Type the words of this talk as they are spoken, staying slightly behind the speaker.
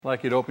I'd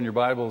like you to open your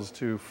Bibles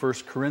to 1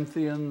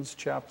 Corinthians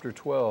chapter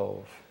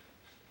 12.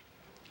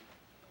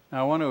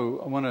 Now I want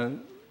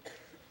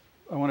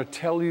to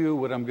tell you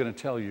what I'm going to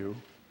tell you.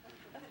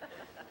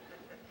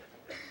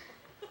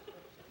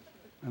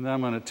 And then I'm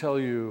going to tell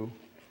you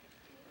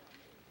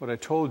what I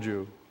told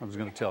you I was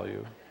going to tell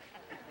you.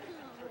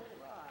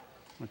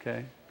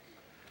 Okay?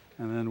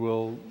 And then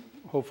we'll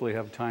hopefully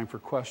have time for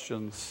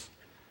questions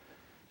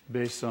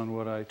based on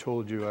what I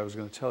told you I was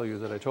going to tell you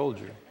that I told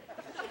you.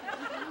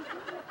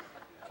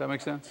 Does that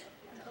make sense?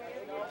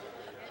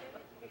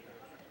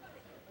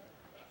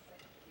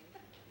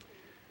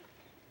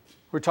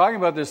 We're talking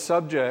about this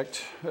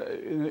subject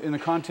in the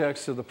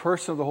context of the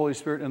person of the Holy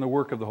Spirit and the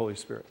work of the Holy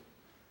Spirit.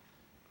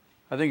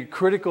 I think it's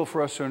critical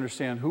for us to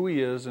understand who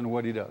He is and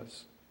what He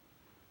does,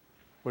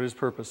 what His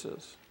purpose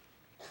is.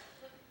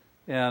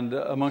 And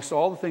amongst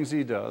all the things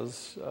He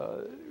does,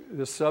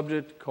 this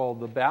subject called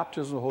the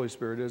baptism of the Holy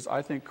Spirit is,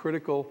 I think,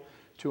 critical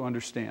to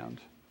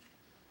understand.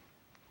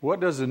 What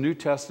does the New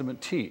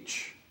Testament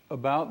teach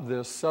about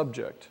this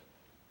subject?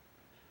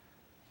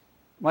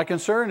 My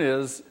concern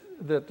is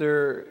that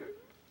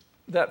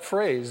that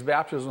phrase,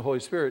 baptism of the Holy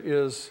Spirit,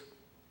 is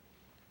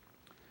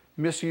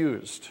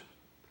misused.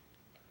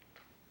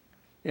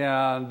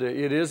 And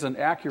it is an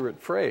accurate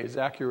phrase,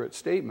 accurate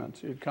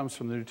statement. It comes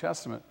from the New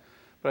Testament.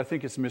 But I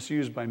think it's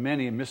misused by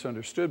many and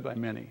misunderstood by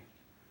many.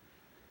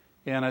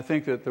 And I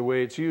think that the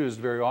way it's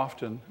used very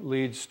often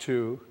leads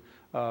to,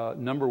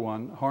 number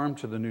one, harm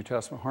to the New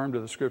Testament, harm to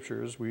the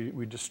Scriptures.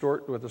 We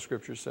distort what the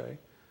Scriptures say.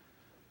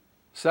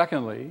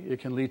 Secondly, it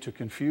can lead to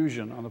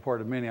confusion on the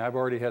part of many. I've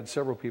already had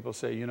several people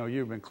say,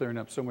 you've been clearing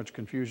up so much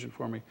confusion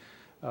for me.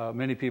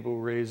 Many people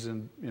were raised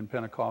in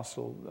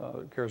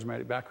Pentecostal,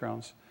 charismatic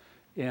backgrounds,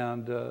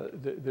 and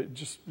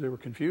they were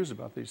confused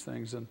about these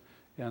things, and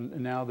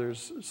now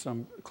there's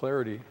some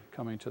clarity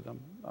coming to them.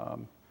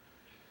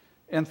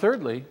 And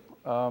thirdly,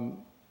 the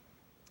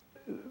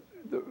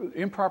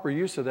improper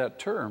use of that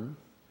term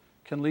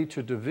can lead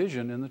to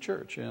division in the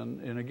church.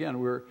 And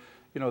again,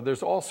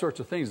 there's all sorts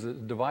of things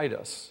that divide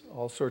us,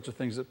 all sorts of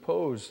things that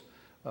pose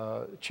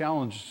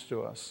challenges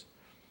to us.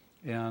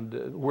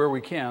 And where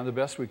we can, the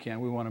best we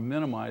can, we want to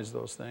minimize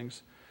those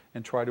things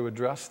and try to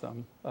address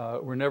them.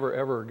 We're never,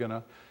 ever going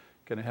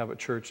to have a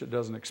church that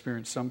doesn't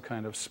experience some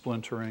kind of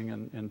splintering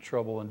and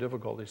trouble and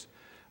difficulties.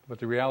 But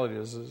the reality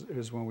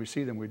is when we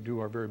see them, we do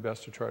our very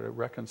best to try to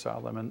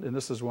reconcile them. And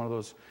this is one of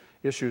those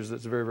issues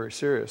that's very, very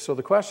serious. So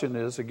the question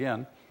is,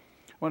 again,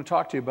 I want to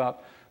talk to you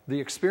about the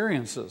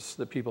experiences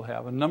that people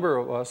have. A number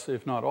of us,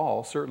 if not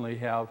all, certainly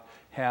have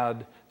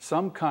had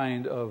some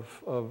kind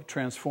of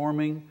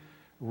transforming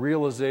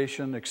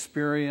realization,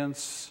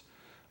 experience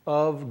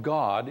of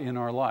God in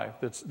our life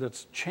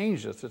that's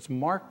changed us, that's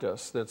marked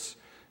us,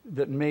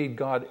 that made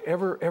God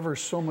ever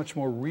so much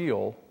more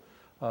real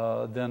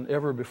than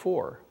ever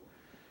before.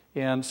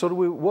 And so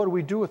what do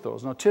we do with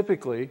those? Now,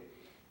 typically,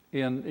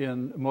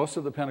 in most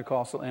of the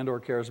Pentecostal and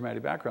or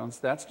charismatic backgrounds,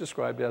 that's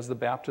described as the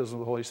baptism of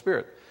the Holy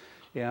Spirit.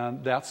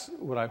 And that's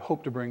what I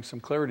hope to bring some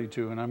clarity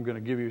to, and I'm going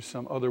to give you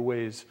some other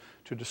ways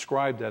to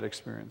describe that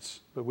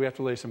experience. But we have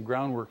to lay some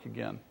groundwork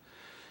again.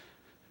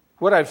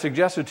 What I've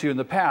suggested to you in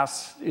the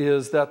past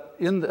is that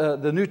in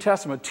the New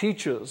Testament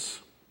teaches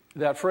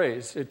that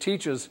phrase. It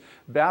teaches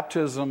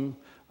baptism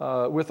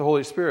with the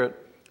Holy Spirit,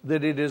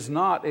 that it is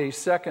not a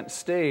second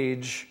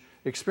stage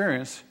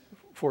experience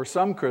for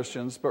some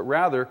Christians, but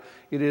rather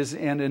it is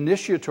an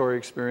initiatory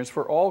experience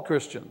for all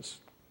Christians.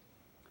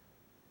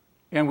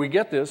 And we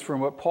get this from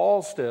what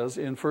Paul says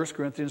in 1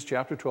 Corinthians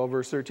chapter 12,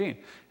 verse 13.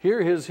 Here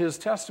is his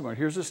testimony.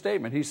 Here's his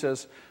statement. He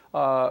says,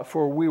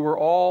 for we were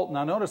all,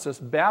 now notice this,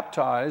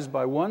 baptized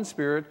by one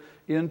Spirit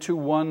into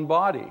one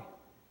body.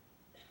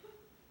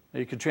 Now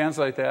you could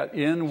translate that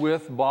in,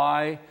 with,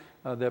 by.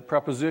 That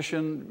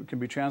preposition can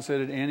be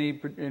translated any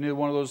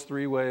one of those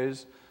three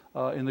ways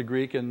in the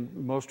Greek,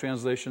 and most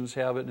translations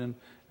have it in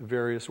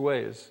various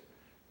ways.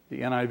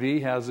 The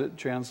NIV has it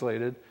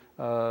translated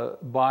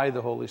by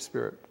the Holy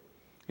Spirit.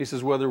 He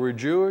says, whether we're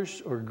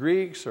Jewish or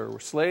Greeks or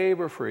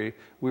slave or free,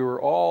 we were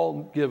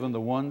all given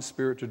the one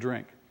Spirit to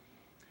drink.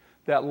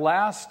 That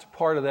last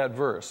part of that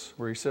verse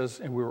where he says,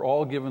 and we were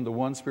all given the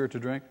one Spirit to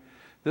drink,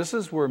 this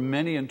is where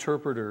many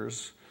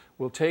interpreters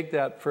will take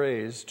that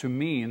phrase to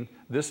mean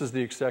this is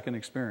the second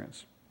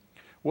experience.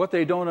 What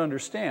they don't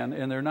understand,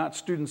 and they're not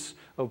students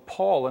of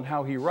Paul and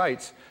how he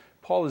writes,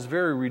 Paul is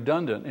very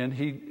redundant,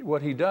 and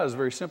what he does,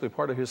 very simply,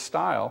 part of his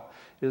style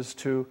is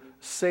to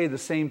say the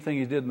same thing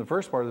he did in the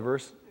first part of the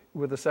verse.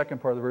 With the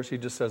second part of the verse, he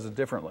just says it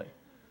differently.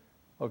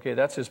 Okay,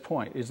 that's his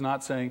point. He's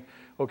not saying,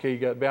 okay, you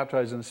got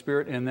baptized in the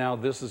Spirit, and now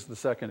this is the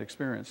second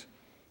experience.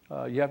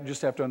 You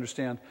just have to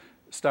understand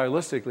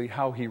stylistically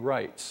how he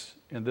writes,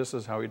 and this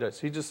is how he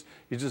does. He's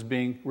just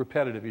being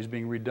repetitive. He's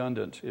being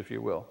redundant, if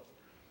you will.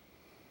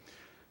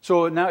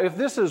 So now, if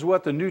this is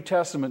what the New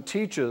Testament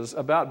teaches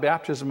about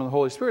baptism in the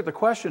Holy Spirit, the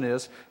question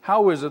is,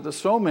 how is it that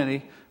so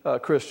many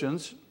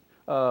Christians,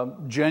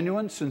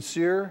 genuine,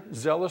 sincere,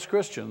 zealous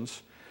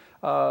Christians,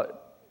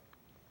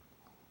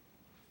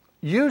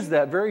 use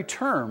that very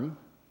term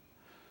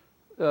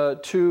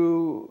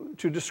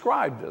to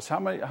describe this?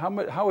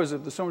 How is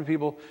it that so many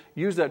people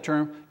use that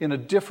term in a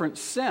different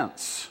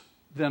sense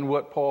than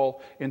what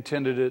Paul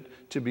intended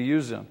it to be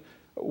used in?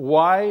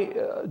 Why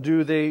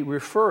do they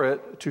refer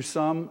it to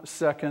some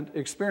second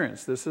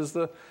experience? This is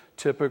the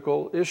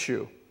typical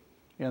issue,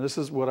 and this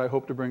is what I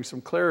hope to bring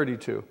some clarity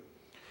to.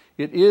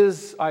 It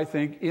is, I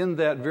think, in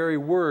that very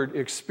word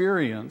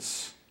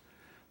experience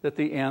that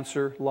the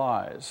answer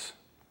lies.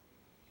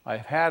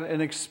 I've had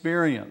an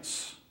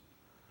experience.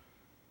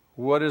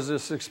 What is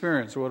this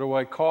experience? What do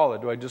I call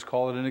it? Do I just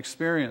call it an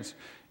experience?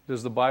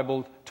 Does the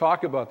Bible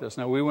talk about this?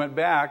 Now, we went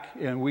back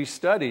and we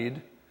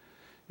studied,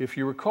 if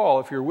you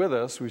recall, if you're with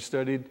us, we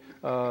studied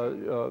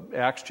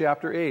Acts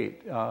chapter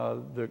 8,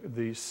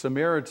 the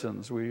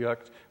Samaritans. We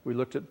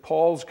looked at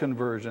Paul's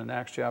conversion in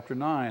Acts chapter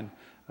 9.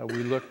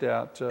 We looked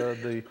at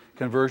the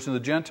conversion of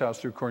the Gentiles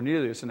through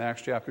Cornelius in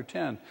Acts chapter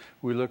 10.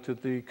 We looked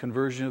at the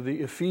conversion of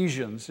the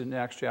Ephesians in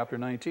Acts chapter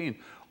 19.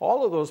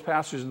 All of those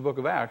passages in the book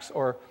of Acts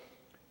are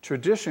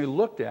traditionally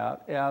looked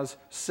at as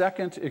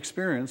second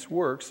experience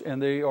works,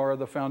 and they are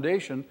the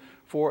foundation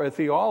for a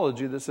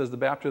theology that says the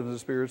baptism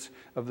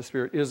of the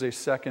Spirit is a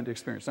second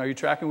experience. Now, are you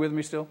tracking with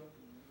me still?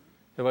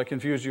 Have I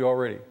confused you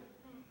already?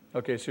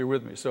 Okay, so you're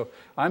with me. So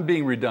I'm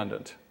being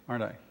redundant,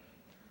 aren't I?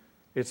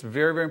 It's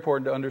very, very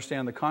important to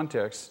understand the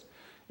context.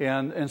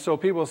 And so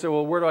people say,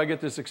 well, where do I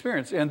get this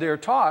experience? And they're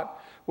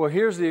taught, well,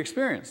 here's the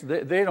experience.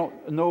 They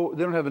don't know,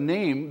 they don't have a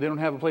name, they don't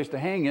have a place to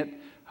hang it,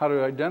 how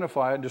to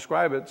identify it,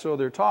 describe it. So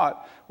they're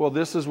taught, well,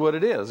 this is what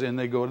it is. And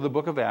they go to the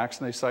book of Acts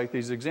and they cite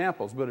these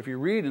examples. But if you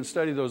read and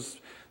study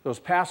those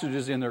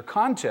passages in their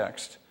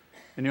context,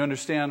 and you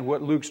understand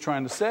what Luke's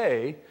trying to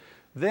say,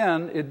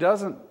 then it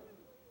doesn't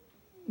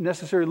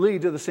necessarily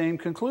lead to the same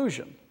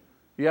conclusion.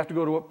 You have to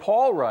go to what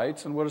Paul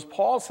writes, and what does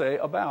Paul say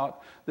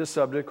about this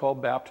subject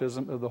called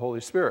baptism of the Holy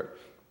Spirit.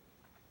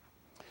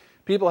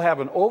 People have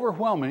an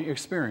overwhelming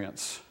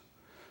experience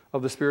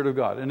of the Spirit of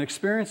God, an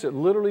experience that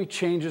literally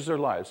changes their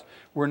lives.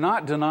 We're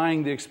not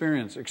denying the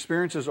experience.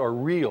 Experiences are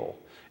real,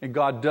 and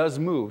God does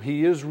move.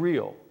 He is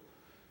real.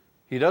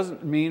 He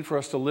doesn't mean for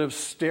us to live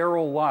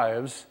sterile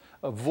lives,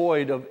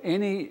 void of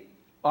any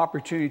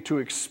opportunity to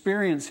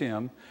experience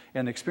Him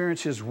and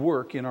experience His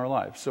work in our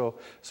life. So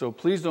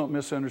please don't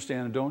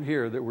misunderstand and don't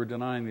hear that we're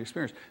denying the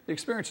experience. The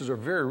experiences are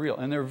very real,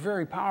 and they're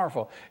very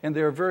powerful, and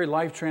they're very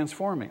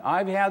life-transforming.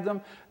 I've had them.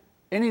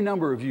 Any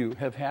number of you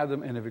have had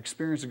them and have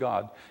experienced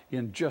God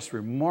in just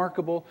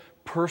remarkable,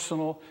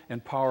 personal,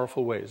 and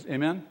powerful ways.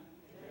 Amen?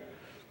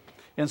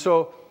 And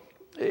so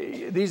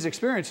these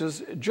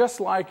experiences, just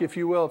like, if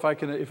you will, if I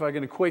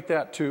can equate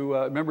that to,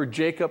 remember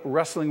Jacob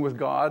wrestling with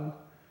God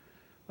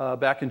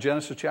back in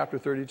Genesis chapter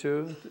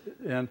 32,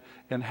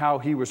 and how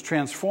he was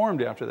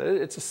transformed after that.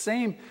 It's the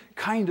same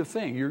kind of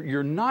thing.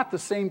 You're not the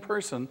same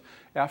person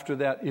after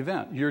that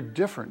event. You're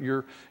different.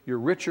 You're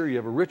richer. You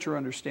have a richer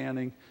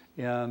understanding,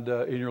 and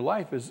in your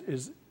life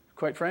is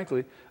quite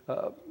frankly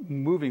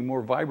moving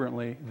more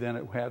vibrantly than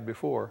it had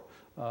before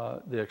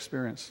the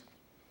experience.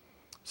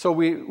 So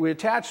we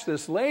attach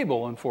this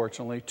label,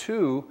 unfortunately,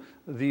 to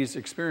these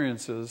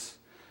experiences.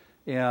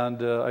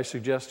 And I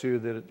suggest to you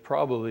that it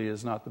probably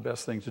is not the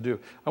best thing to do.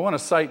 I want to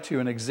cite to you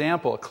an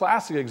example, a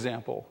classic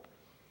example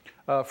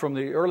from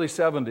the early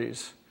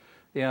 70s.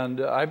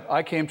 And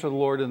I came to the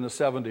Lord in the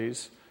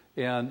 70s,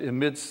 and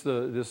amidst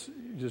this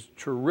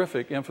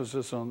terrific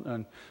emphasis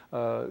on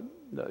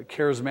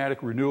charismatic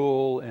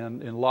renewal,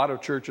 and a lot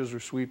of churches were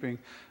sweeping.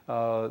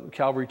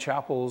 Calvary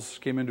chapels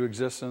came into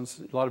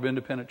existence. A lot of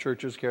independent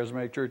churches,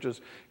 charismatic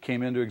churches,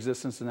 came into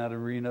existence in that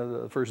arena.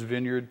 The First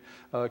Vineyard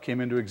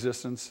came into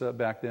existence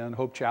back then.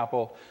 Hope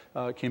Chapel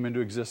came into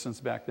existence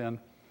back then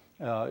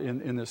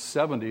in the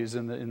 70s,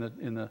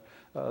 in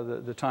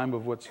the time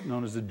of what's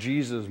known as the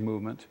Jesus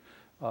movement.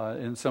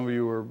 And some of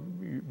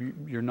you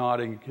you're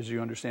nodding because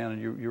you understand,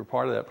 and you're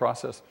part of that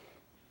process.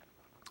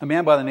 A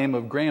man by the name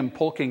of Graham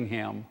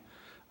Polkingham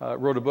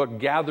wrote a book,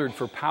 Gathered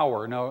for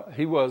Power. Now,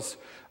 he was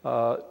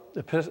an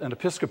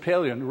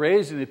Episcopalian,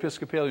 raised in the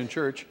Episcopalian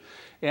church,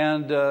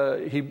 and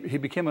he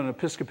became an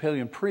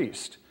Episcopalian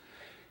priest.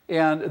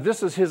 And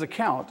this is his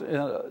account,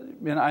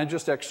 and I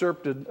just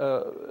excerpted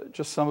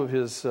just some of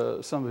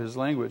his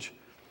language.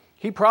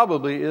 He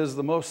probably is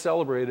the most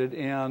celebrated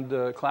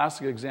and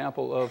classic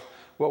example of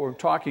what we're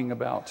talking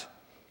about.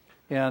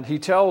 And he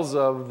tells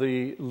of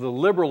the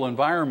liberal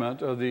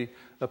environment of the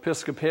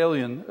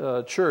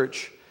Episcopalian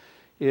church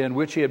in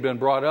which he had been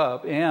brought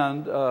up,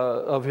 and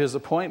of his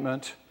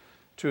appointment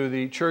to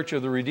the Church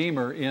of the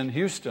Redeemer in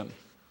Houston.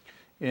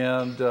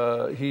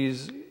 And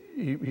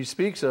he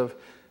speaks of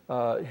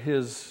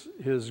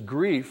his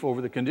grief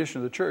over the condition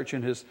of the church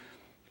and his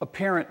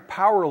apparent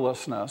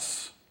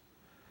powerlessness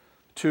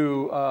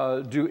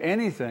to do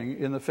anything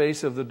in the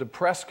face of the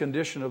depressed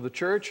condition of the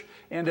church,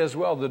 and as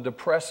well the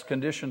depressed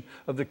condition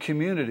of the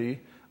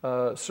community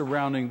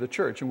surrounding the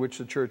church, in which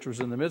the church was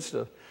in the midst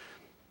of.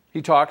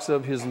 He talks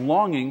of his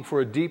longing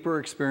for a deeper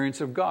experience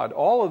of God.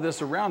 All of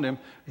this around him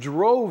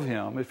drove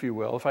him, if you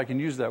will, if I can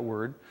use that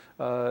word,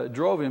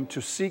 drove him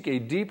to seek a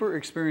deeper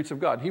experience of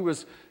God. He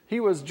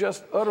was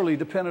just utterly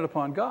dependent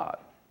upon God.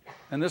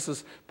 And this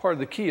is part of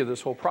the key of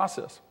this whole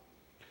process.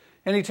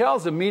 And he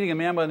tells him, meeting a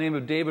man by the name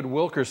of David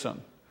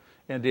Wilkerson.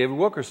 And David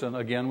Wilkerson,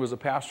 again, was a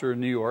pastor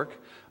in New York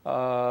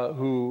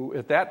who,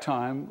 at that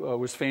time,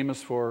 was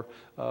famous for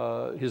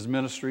his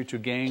ministry to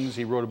gangs.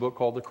 He wrote a book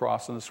called The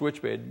Cross and the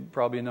Switchblade.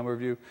 Probably a number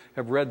of you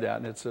have read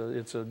that.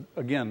 And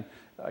again,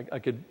 I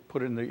could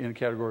put it in the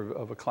category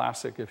of a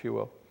classic, if you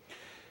will.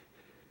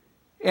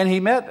 And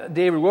he met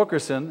David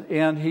Wilkerson,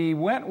 and he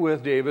went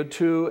with David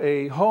to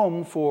a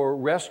home for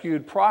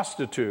rescued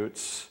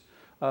prostitutes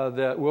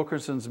that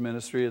Wilkerson's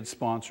ministry had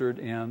sponsored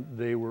and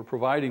they were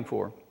providing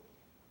for.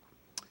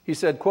 He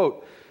said,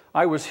 quote,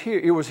 it was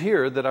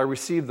here that I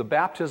received the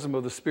baptism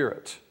of the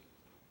Spirit.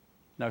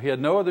 Now, he had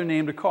no other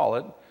name to call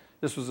it.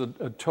 This was a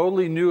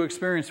totally new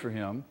experience for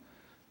him.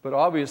 But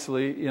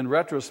obviously, in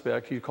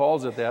retrospect, he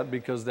calls it that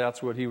because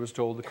that's what he was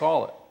told to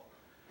call it.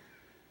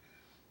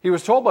 He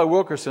was told by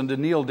Wilkerson to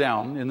kneel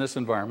down in this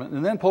environment.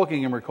 And then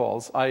Polkingham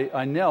recalls,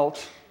 I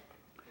knelt,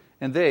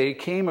 and they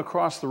came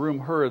across the room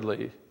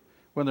hurriedly.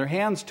 When their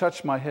hands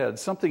touched my head,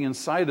 something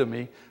inside of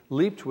me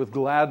leaped with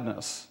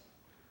gladness.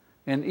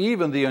 And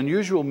even the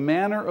unusual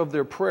manner of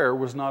their prayer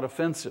was not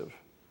offensive.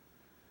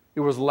 It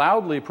was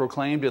loudly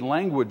proclaimed in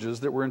languages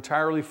that were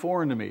entirely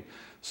foreign to me.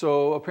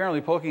 So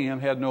apparently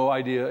Polkingham had no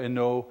idea and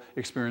no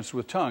experience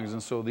with tongues.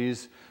 And so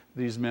these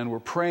men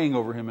were praying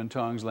over him in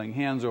tongues, laying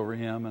hands over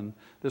him, and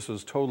this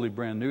was totally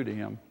brand new to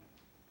him.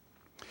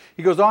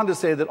 He goes on to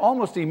say that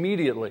almost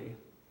immediately,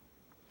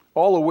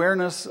 all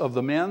awareness of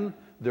the men,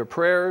 their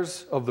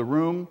prayers, of the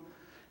room,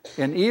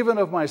 and even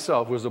of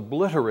myself was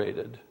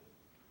obliterated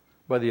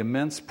by the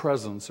immense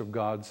presence of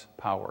God's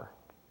power.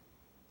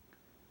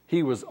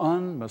 He was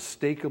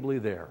unmistakably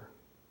there.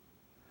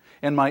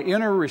 And my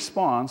inner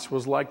response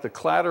was like the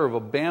clatter of a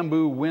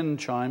bamboo wind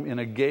chime in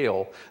a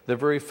gale. The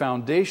very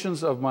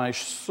foundations of my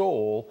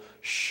soul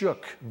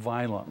shook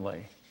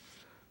violently.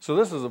 So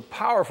this is a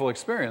powerful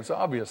experience,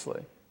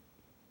 obviously.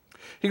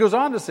 He goes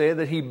on to say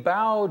that he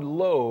bowed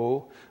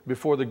low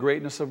before the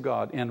greatness of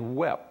God and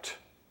wept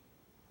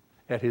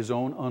at his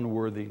own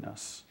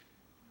unworthiness.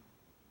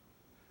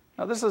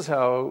 Now, this is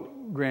how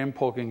Graham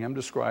Polkingham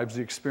describes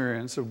the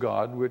experience of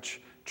God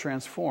which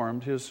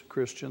transformed his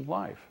Christian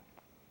life.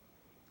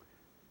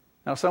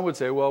 Now, some would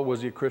say, well,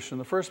 was he a Christian in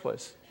the first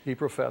place? He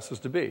professes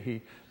to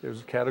be.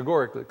 There's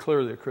categorically,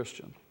 clearly a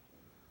Christian.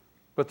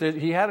 But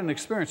he had an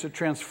experience that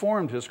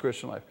transformed his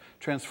Christian life,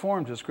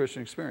 transformed his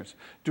Christian experience.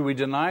 Do we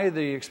deny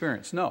the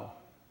experience? No.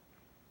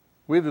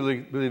 We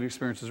believe the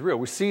experience is real.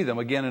 We see them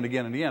again and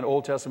again and again,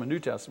 Old Testament, New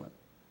Testament.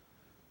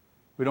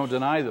 We don't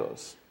deny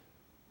those.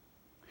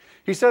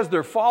 He says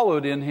there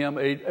followed in him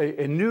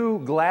a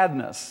new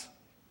gladness,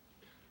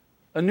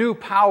 a new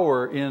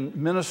power in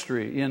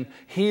ministry, in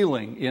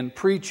healing, in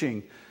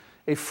preaching,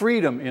 a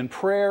freedom in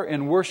prayer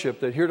and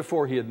worship that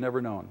heretofore he had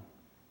never known.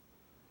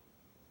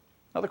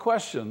 Now the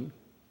question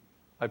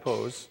I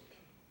pose,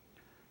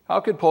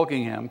 how could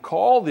Polkingham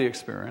call the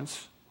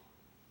experience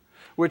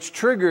which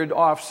triggered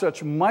off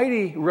such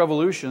mighty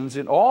revolutions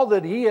in all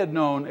that he had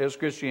known as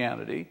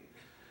Christianity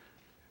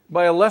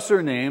by a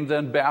lesser name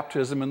than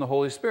baptism in the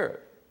Holy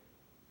Spirit?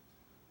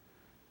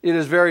 It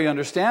is very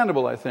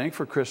understandable, I think,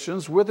 for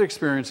Christians with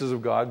experiences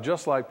of God,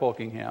 just like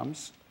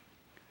Polkingham's,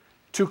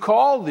 to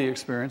call the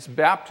experience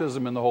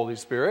baptism in the Holy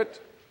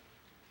Spirit,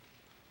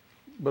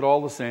 but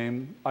all the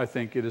same, I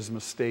think it is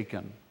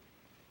mistaken.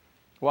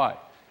 Why?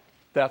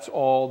 That's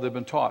all they've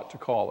been taught to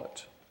call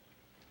it,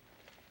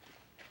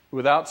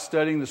 without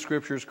studying the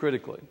Scriptures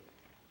critically.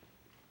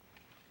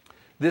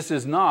 This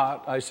is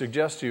not, I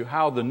suggest to you,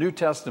 how the New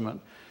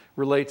Testament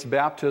relates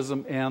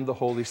baptism and the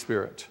Holy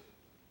Spirit.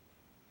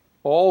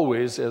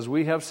 Always, as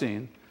we have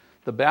seen,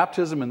 the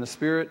baptism in the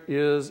Spirit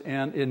is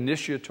an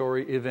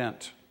initiatory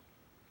event.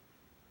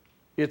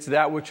 It's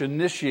that which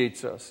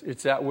initiates us.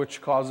 It's that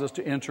which causes us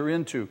to enter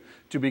into,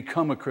 to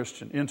become a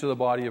Christian, into the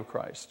body of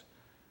Christ.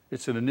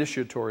 It's an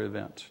initiatory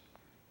event.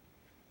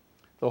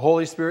 The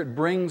Holy Spirit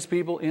brings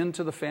people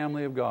into the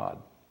family of God.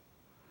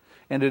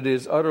 And it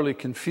is utterly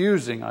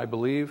confusing, I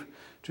believe,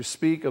 to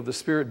speak of the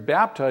Spirit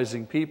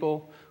baptizing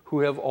people who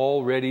have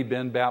already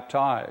been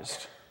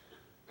baptized.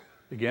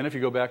 Again, if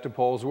you go back to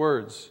Paul's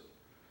words,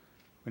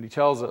 when he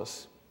tells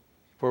us,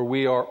 for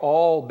we are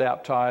all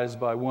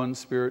baptized by one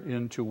Spirit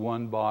into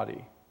one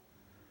body.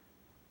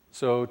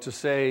 So to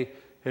say,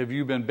 have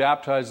you been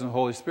baptized in the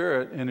Holy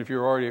Spirit? And if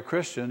you're already a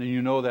Christian and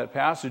you know that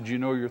passage, you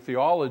know your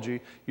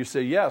theology, you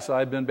say, yes,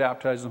 I've been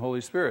baptized in the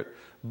Holy Spirit.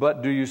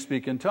 But do you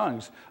speak in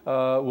tongues?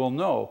 Well,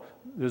 no.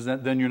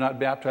 Then you're not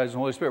baptized in the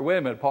Holy Spirit. Wait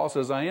a minute, Paul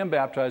says, I am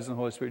baptized in the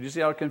Holy Spirit. Do you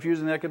see how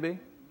confusing that could be?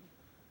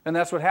 And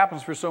that's what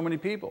happens for so many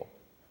people.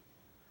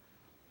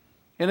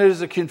 And it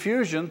is a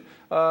confusion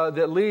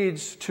that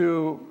leads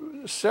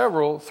to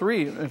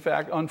three, in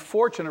fact,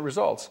 unfortunate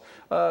results.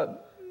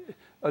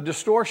 A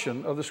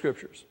distortion of the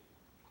Scriptures.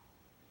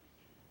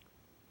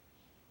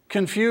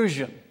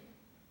 Confusion.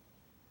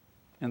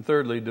 And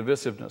thirdly,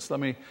 divisiveness. Let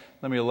me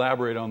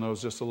elaborate on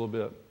those just a little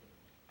bit.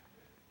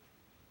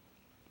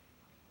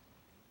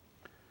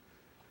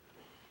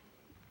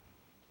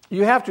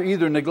 You have to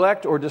either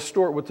neglect or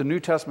distort what the New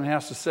Testament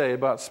has to say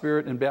about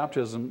Spirit and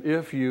baptism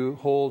if you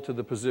hold to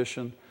the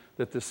position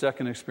that the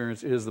second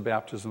experience is the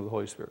baptism of the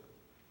Holy Spirit.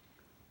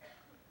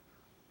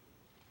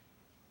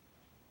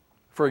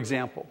 For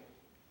example,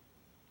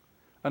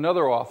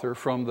 another author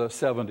from the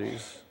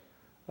 70s,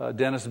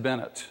 Dennis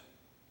Bennett.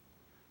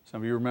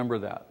 Some of you remember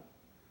that.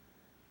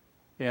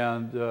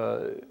 And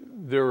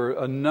there were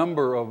a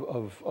number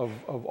of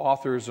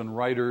authors and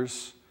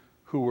writers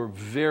who were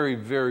very,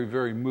 very,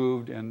 very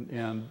moved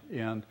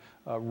and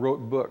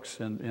wrote books,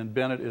 and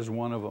Bennett is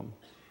one of them.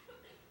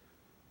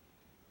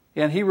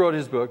 And he wrote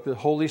his book, The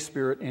Holy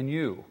Spirit and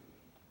You.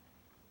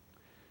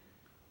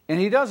 And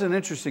he does an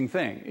interesting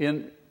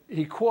thing.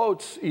 He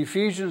quotes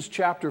Ephesians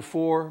chapter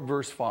 4,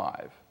 verse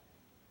 5.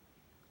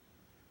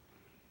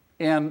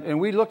 And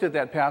we looked at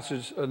that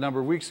passage a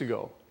number of weeks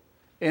ago.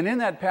 And in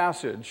that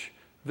passage,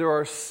 there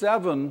are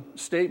 7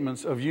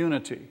 statements of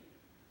unity.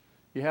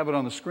 You have it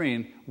on the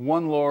screen.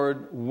 One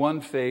Lord,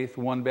 one faith,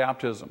 one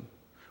baptism.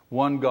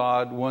 One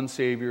God, one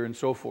Savior, and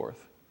so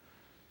forth.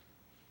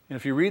 And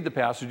if you read the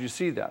passage, you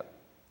see that.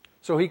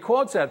 So he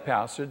quotes that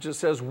passage. It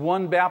says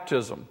one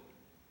baptism.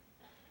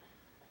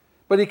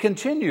 But he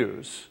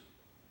continues.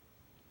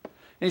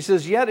 And he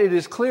says, yet it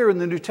is clear in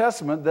the New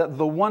Testament that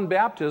the one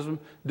baptism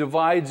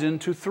divides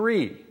into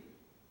 3.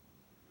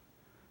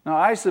 Now,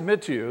 I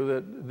submit to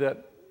you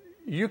that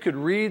you could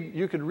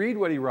read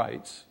what he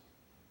writes,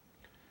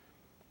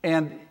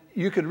 and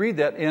you could read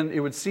that, and it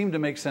would seem to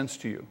make sense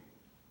to you.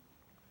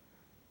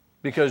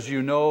 Because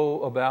you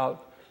know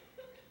about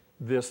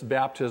this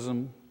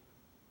baptism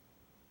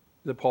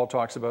that Paul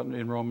talks about in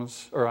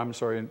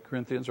in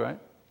Corinthians, right?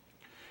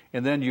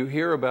 And then you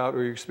hear about,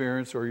 or you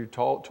experience, or you're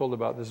told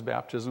about this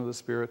baptism of the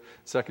Spirit,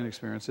 second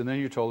experience, and then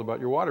you're told about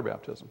your water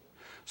baptism.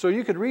 So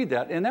you could read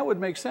that, and that would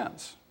make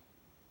sense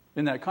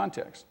in that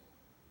context.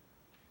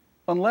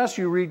 Unless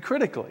you read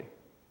critically.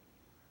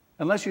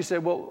 Unless you say,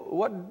 well,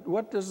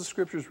 what does the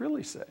Scriptures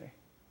really say?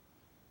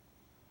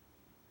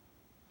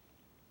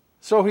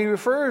 So he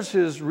refers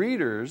his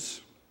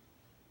readers,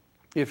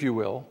 if you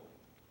will,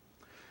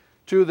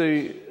 to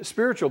the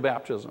spiritual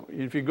baptism.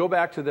 If you go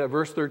back to that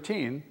verse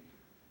 13,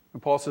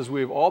 and Paul says,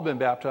 we have all been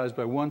baptized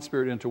by one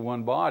Spirit into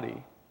one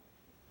body.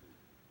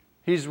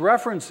 He's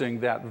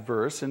referencing that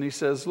verse, and he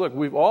says, look,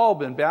 we've all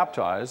been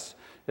baptized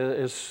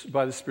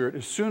by the Spirit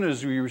as soon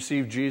as we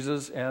receive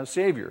Jesus as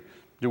Savior.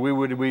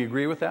 Would we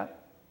agree with that?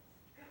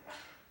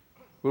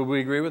 Would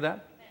we agree with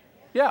that?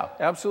 Yeah,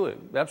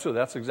 absolutely. Absolutely.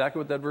 That's exactly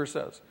what that verse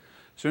says.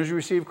 As soon as you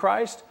receive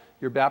Christ,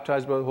 you're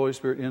baptized by the Holy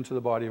Spirit into the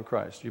body of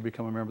Christ. You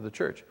become a member of the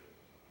church.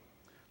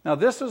 Now,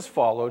 this is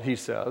followed, he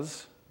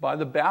says, by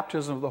the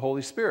baptism of the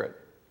Holy Spirit.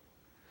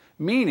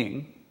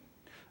 Meaning,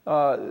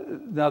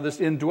 now this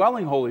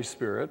indwelling Holy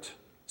Spirit,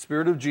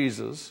 Spirit of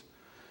Jesus,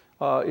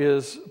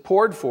 is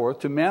poured forth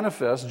to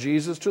manifest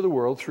Jesus to the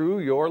world through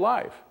your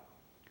life.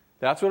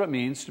 That's what it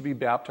means to be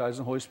baptized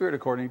in the Holy Spirit,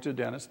 according to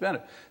Dennis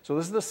Bennett. So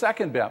this is the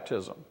second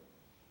baptism.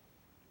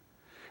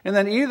 And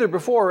then either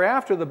before or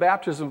after the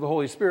baptism of the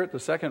Holy Spirit, the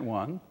second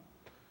one,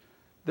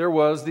 there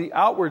was the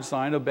outward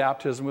sign of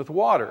baptism with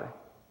water.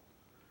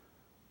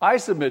 I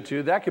submit to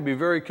you that can be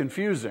very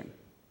confusing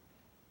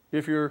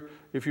if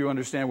you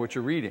understand what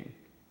you're reading.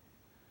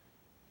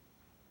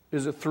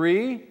 Is it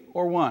 3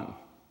 or 1?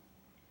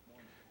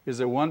 Is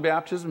it one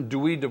baptism? Do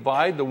we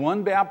divide the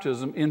one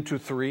baptism into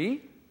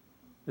 3?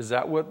 Is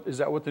that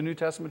what the New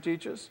Testament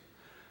teaches?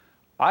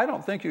 I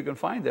don't think you can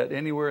find that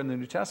anywhere in the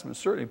New Testament.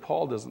 Certainly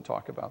Paul doesn't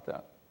talk about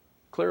that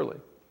clearly.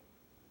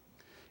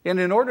 And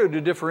in order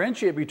to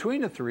differentiate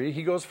between the 3,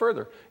 he goes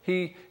further.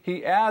 He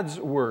adds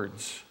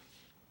words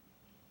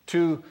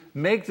to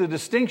make the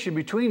distinction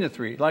between the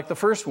 3. Like the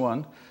first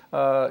one,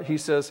 he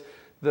says,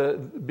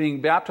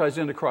 being baptized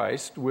into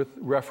Christ, with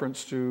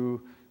reference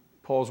to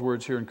Paul's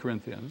words here in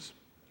Corinthians.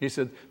 He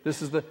said,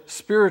 this is the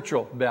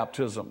spiritual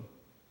baptism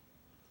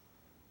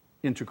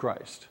into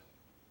Christ.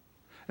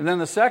 And then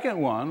the second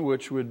one,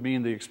 which would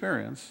mean the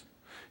experience,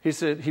 he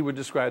said he would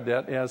describe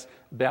that as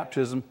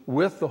baptism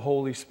with the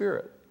Holy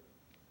Spirit.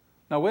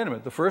 Now, wait a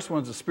minute. The first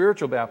one's a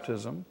spiritual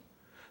baptism.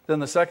 Then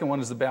the second one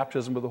is the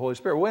baptism of the Holy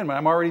Spirit. Wait a minute.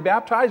 I'm already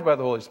baptized by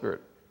the Holy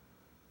Spirit.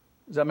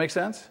 Does that make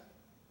sense?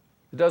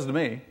 It does to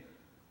me.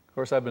 Of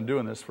course, I've been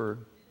doing this for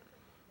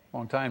a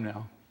long time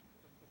now.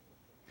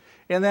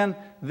 And then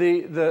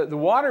the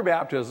water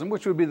baptism,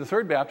 which would be the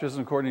third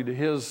baptism according to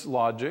his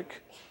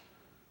logic,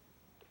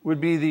 would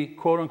be the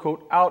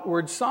quote-unquote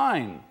outward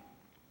sign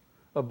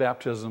of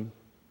baptism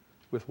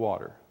with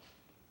water.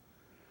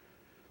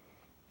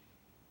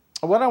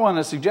 What I want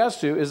to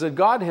suggest to you is that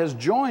God has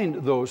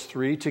joined those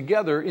 3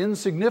 together in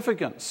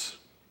significance.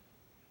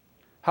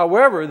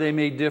 However, they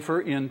may differ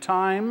in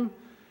time,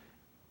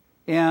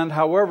 and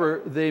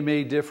however they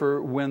may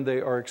differ when they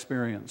are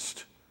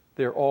experienced.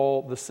 They're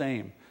all the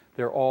same.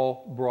 They're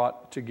all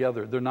brought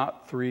together. They're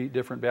not 3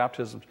 different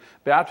baptisms.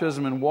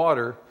 Baptism in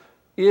water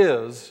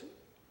is,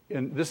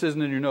 and this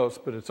isn't in your notes,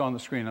 but it's on the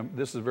screen.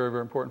 This is very,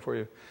 very important for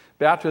you.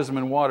 Baptism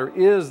in water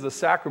is the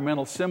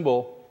sacramental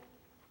symbol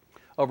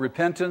of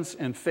repentance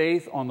and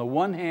faith on the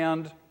one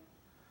hand,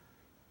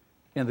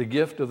 and the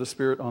gift of the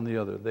Spirit on the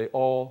other. They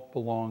all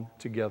belong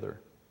together.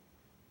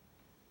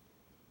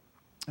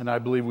 And I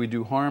believe we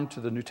do harm to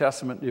the New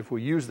Testament if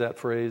we use that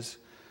phrase,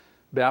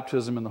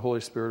 baptism in the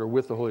Holy Spirit or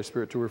with the Holy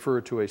Spirit, to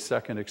refer to a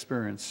second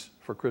experience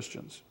for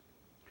Christians.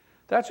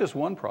 That's just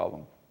one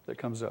problem that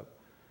comes up.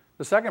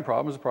 The second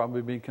problem is the problem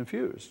of being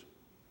confused.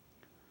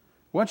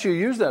 Once you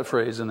use that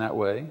phrase in that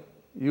way,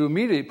 you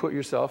immediately put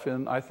yourself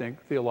in, I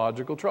think,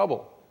 theological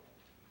trouble.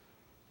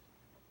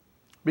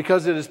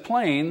 Because it is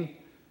plain,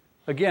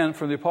 again,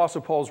 from the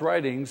Apostle Paul's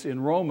writings in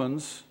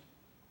Romans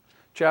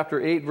chapter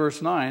 8,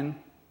 verse 9,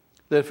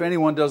 that if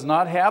anyone does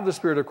not have the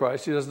Spirit of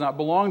Christ, he does not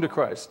belong to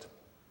Christ.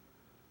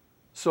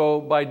 So,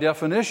 by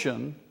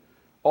definition,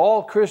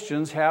 all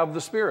Christians have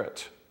the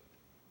Spirit.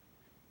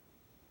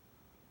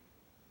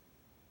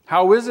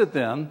 How is it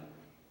then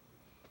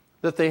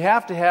that they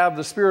have to have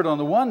the Spirit on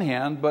the one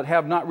hand, but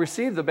have not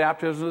received the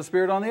baptism of the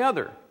Spirit on the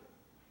other?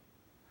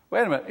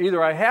 Wait a minute,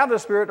 either I have the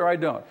Spirit or I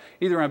don't.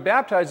 Either I'm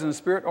baptized in the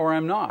Spirit or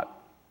I'm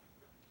not.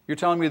 You're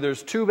telling me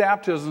there's two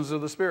baptisms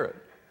of the Spirit.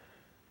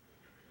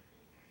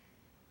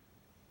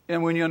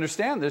 And when you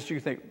understand this,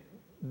 you think,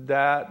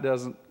 that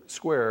doesn't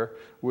square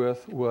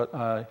with what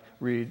I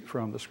read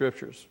from the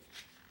Scriptures.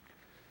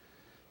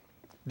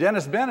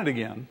 Dennis Bennett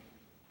again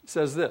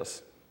says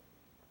this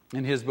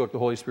in his book, The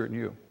Holy Spirit in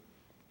You.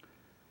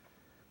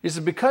 He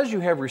says, because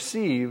you have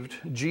received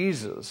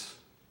Jesus,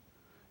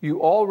 you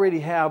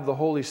already have the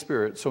Holy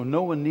Spirit, so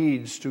no one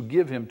needs to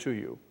give him to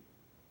you.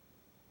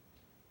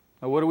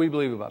 Now, what do we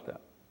believe about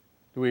that?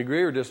 Do we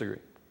agree or disagree?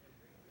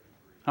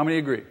 How many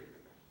agree?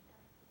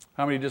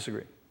 How many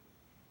disagree?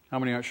 How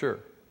many aren't sure?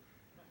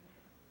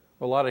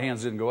 Well, a lot of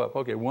hands didn't go up.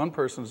 Okay, one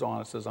person is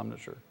honest, says, I'm not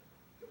sure.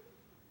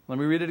 Let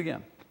me read it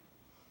again.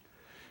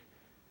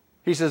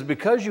 He says,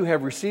 because you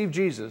have received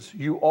Jesus,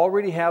 you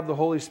already have the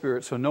Holy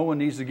Spirit, so no one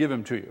needs to give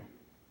him to you.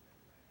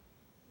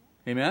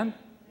 Amen?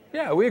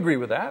 Yeah, we agree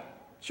with that.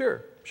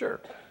 Sure.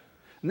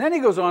 And then he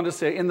goes on to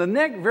say, in the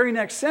very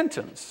next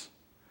sentence,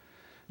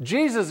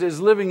 Jesus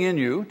is living in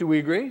you. Do we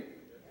agree?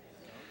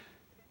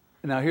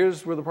 Now,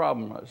 here's where the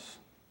problem was.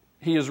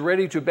 He is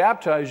ready to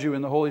baptize you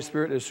in the Holy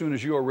Spirit as soon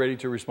as you are ready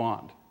to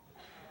respond.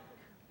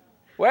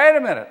 Wait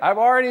a minute. I've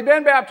already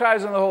been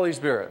baptized in the Holy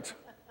Spirit,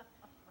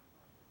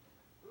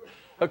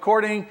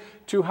 according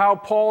to how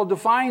Paul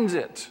defines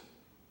it.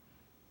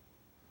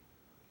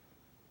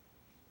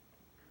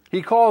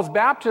 He calls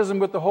baptism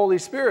with the Holy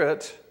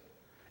Spirit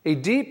a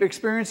deep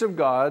experience of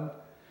God,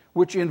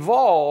 which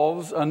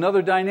involves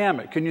another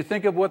dynamic. Can you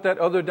think of what that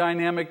other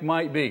dynamic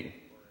might be?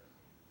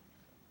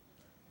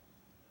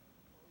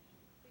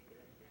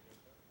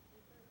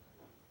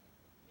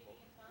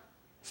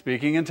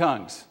 Speaking in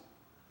tongues.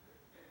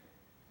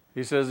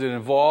 He says it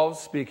involves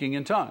speaking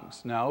in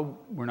tongues. Now,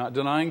 we're not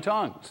denying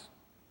tongues.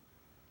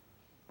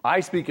 I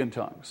speak in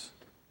tongues.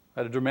 I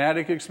had a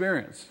dramatic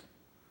experience.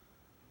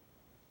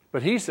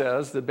 But he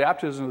says that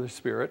baptism of the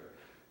Spirit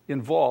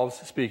involves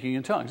speaking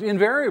in tongues,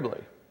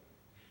 invariably.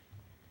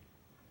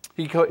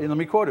 Let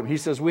me quote him. He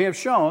says, we have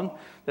shown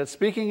that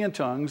speaking in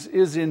tongues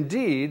is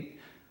indeed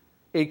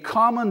a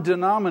common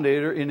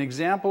denominator in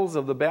examples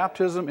of the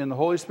baptism in the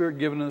Holy Spirit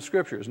given in the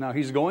Scriptures. Now,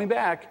 he's going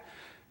back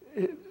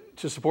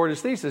to support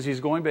his thesis.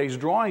 He's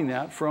drawing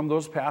that from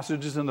those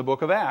passages in the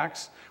book of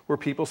Acts where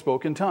people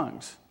spoke in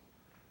tongues.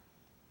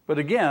 But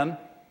again,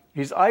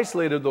 he's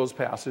isolated those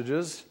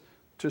passages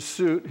to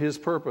suit his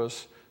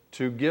purpose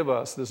to give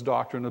us this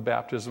doctrine of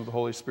baptism of the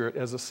Holy Spirit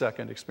as a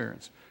second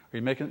experience.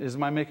 Is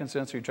my making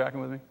sense? Are you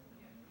tracking with me?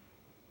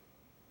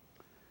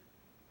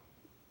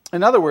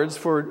 In other words,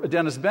 for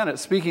Dennis Bennett,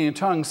 speaking in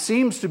tongues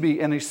seems to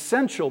be an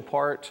essential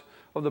part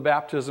of the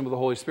baptism of the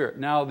Holy Spirit.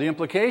 Now, the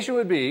implication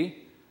would be,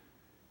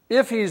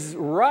 if he's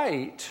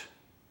right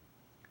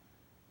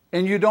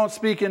and you don't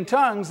speak in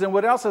tongues, then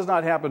what else has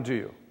not happened to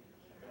you?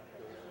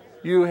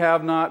 You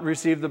have not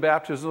received the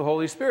baptism of the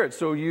Holy Spirit.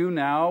 So you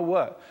now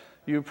what?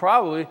 You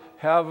probably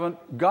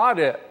haven't got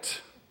it.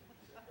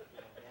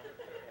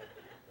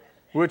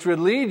 Which would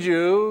lead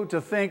you to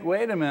think,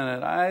 wait a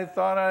minute, I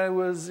thought I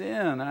was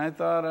in. I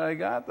thought I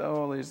got the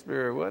Holy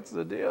Spirit. What's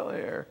the deal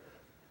here?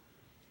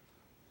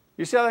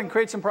 You see how that can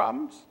create some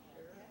problems?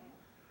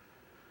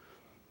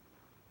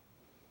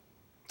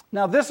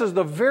 Now, this is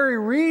the very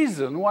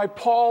reason why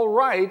Paul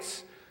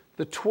writes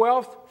the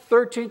 12th,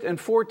 13th, and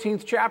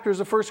 14th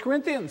chapters of 1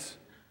 Corinthians.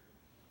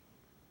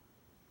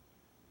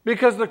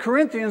 Because the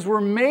Corinthians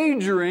were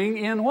majoring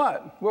in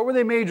what? What were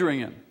they majoring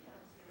in?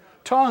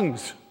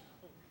 Tongues.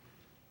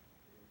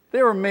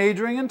 They were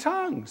majoring in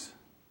tongues.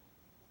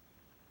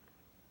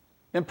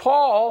 And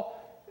Paul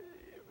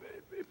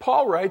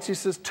writes, he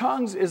says,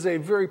 tongues is a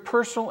very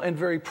personal and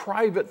very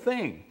private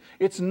thing.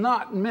 It's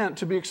not meant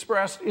to be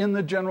expressed in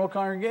the general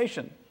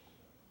congregation.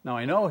 Now,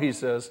 I know he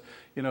says,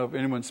 if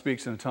anyone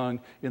speaks in a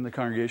tongue in the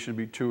congregation, it'd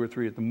be 2 or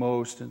 3 at the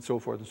most, and so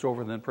forth,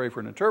 and then pray for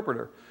an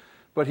interpreter.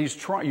 But he's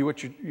trying,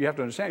 what you have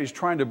to understand, he's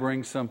trying to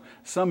bring some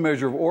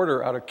measure of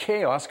order out of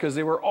chaos, because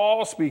they were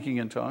all speaking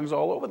in tongues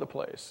all over the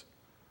place.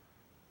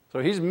 So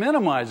he's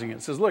minimizing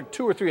it. Says, look,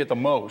 2 or 3 at the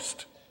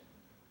most.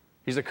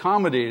 He's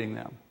accommodating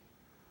them.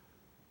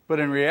 But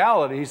in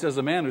reality, he says,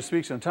 a man who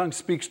speaks in tongues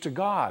speaks to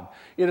God.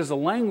 It is a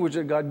language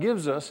that God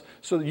gives us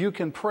so that you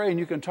can pray and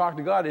you can talk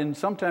to God. And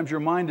sometimes your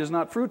mind is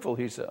not fruitful,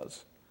 he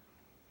says.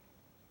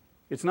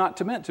 It's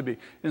not meant to be.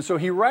 And so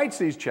he writes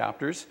these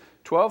chapters,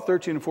 12,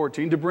 13, and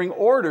 14, to bring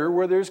order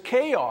where there's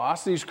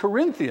chaos. These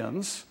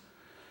Corinthians,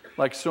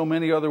 like so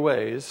many other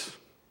ways,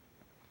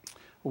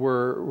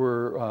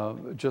 were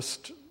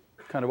just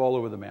kind of all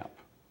over the map.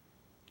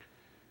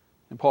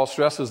 And Paul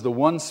stresses the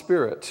one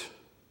Spirit,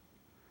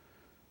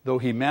 though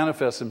he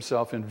manifests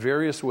himself in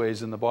various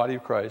ways in the body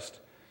of Christ,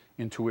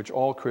 into which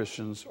all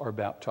Christians are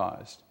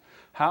baptized.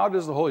 How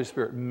does the Holy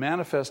Spirit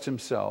manifest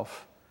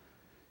himself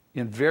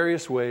in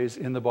various ways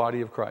in the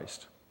body of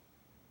Christ?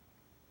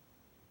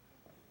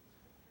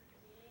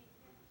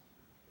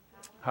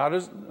 Now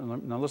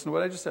listen to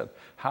what I just said.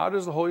 How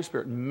does the Holy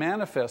Spirit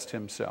manifest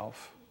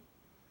himself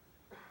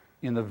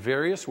in the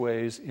various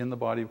ways in the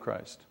body of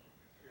Christ?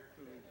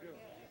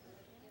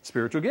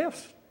 Spiritual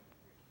gifts.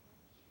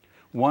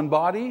 One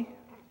body,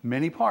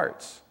 many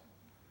parts,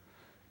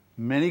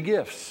 many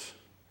gifts.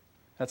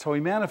 That's how he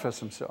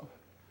manifests himself.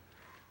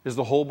 Is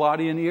the whole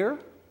body an ear?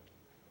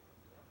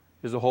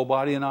 Is the whole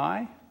body an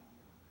eye?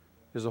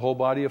 Is the whole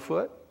body a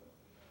foot?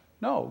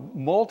 No,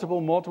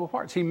 multiple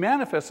parts. He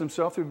manifests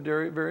himself through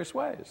various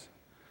ways.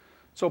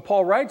 So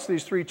Paul writes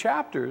these 3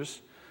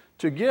 chapters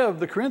to give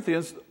the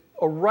Corinthians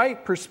a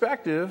right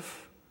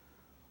perspective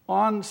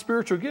on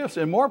spiritual gifts,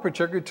 and more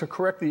particularly to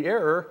correct the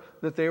error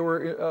that they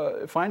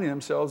were finding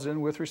themselves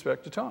in with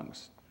respect to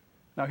tongues.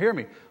 Now hear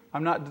me.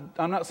 I'm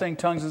not saying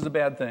tongues is a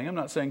bad thing. I'm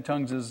not saying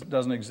tongues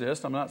doesn't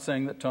exist. I'm not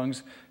saying that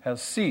tongues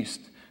has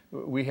ceased.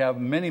 We have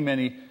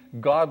many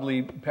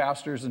godly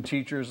pastors and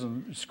teachers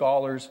and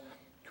scholars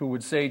who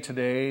would say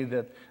today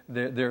that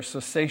they're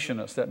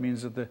cessationists. That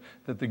means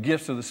that the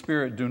gifts of the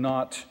Spirit do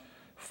not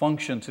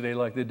function today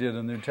like they did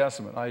in the New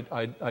Testament.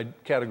 I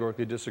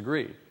categorically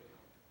disagree.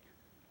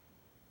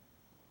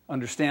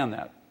 Understand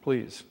that,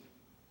 please.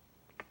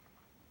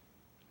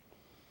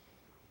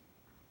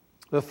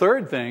 The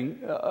third thing,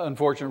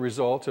 unfortunate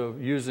result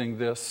of using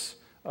this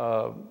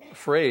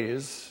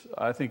phrase,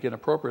 I think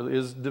inappropriately,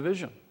 is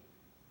division.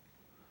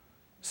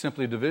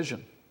 Simply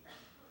division.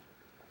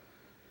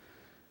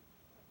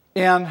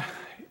 And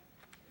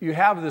you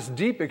have this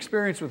deep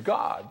experience with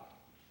God,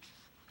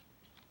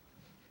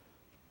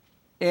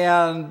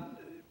 and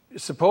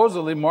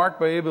supposedly marked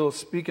by able to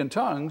speak in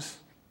tongues,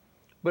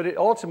 but it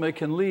ultimately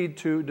can lead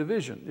to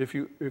division if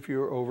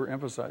you're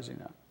overemphasizing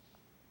that.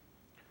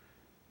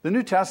 The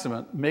New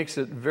Testament makes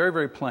it very,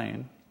 very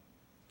plain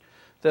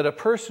that a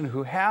person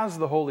who has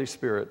the Holy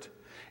Spirit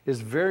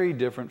is very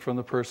different from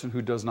the person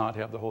who does not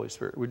have the Holy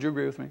Spirit. Would you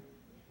agree with me?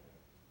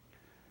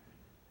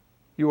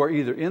 You are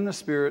either in the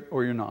Spirit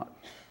or you're not.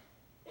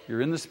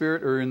 You're in the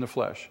Spirit or you're in the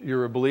flesh.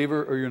 You're a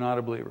believer or you're not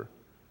a believer.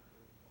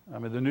 I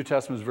mean, the New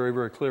Testament is very,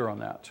 very clear on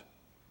that.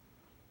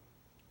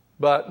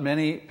 But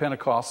many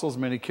Pentecostals,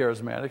 many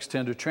charismatics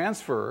tend to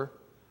transfer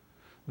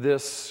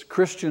this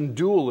Christian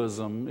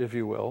dualism, if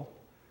you will,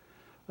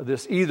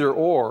 this either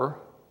or,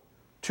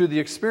 to the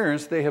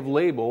experience they have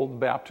labeled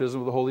baptism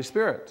of the Holy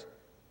Spirit.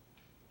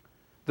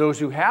 Those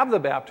who have the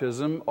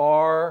baptism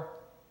are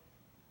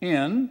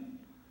in.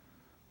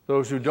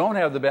 Those who don't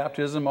have the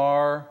baptism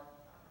are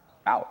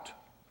out.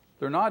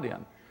 They're not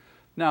in.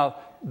 Now,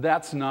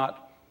 that's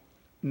not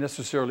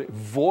necessarily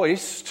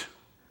voiced,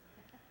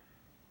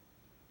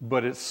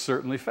 but it's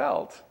certainly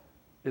felt.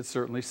 It's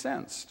certainly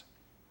sensed.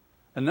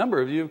 A number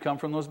of you have come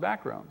from those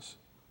backgrounds,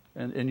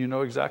 and you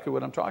know exactly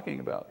what I'm talking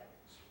about.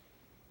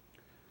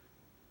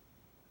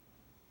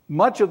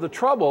 Much of the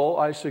trouble,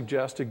 I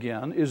suggest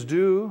again, is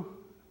due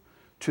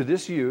to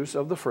this use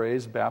of the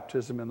phrase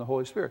baptism in the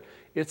Holy Spirit.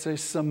 It's a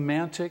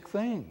semantic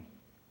thing.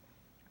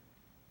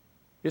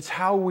 It's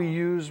how we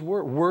use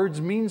words. Words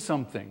mean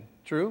something,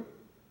 true?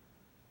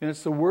 And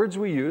it's the words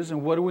we use,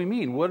 and what do we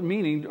mean? What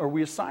meaning are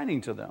we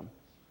assigning to them?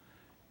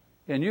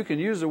 And you can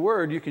use a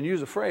word, you can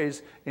use a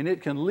phrase, and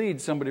it can lead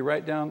somebody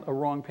right down a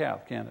wrong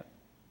path, can't it?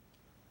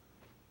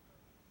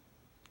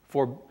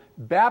 For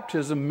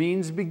baptism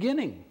means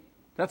beginning.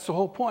 That's the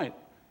whole point.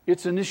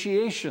 It's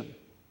initiation.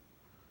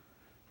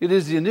 It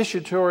is the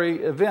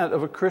initiatory event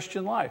of a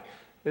Christian life.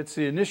 It's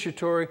the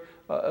initiatory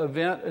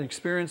event and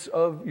experience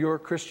of your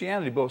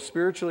Christianity, both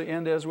spiritually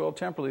and as well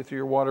temporally through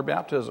your water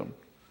baptism.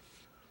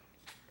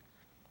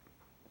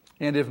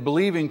 And if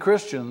believing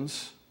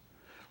Christians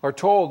are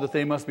told that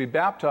they must be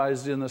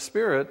baptized in the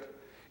Spirit,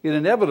 it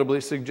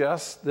inevitably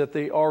suggests that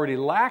they already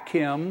lack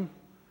Him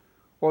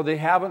or they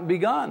haven't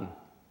begun.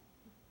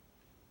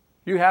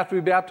 You have to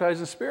be baptized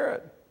in the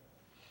Spirit.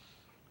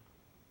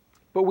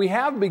 But we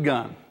have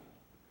begun.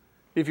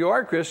 If you are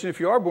a Christian, if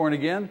you are born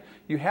again,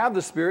 you have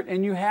the Spirit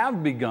and you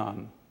have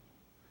begun.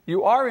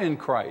 You are in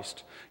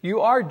Christ.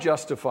 You are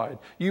justified.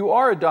 You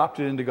are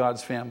adopted into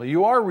God's family.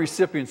 You are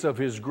recipients of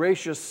His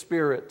gracious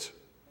Spirit.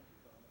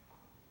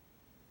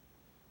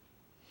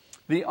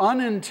 The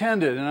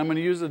unintended, and I'm going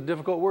to use a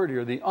difficult word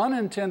here, the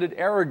unintended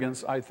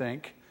arrogance, I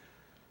think,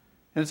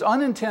 and it's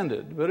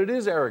unintended, but it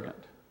is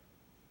arrogant,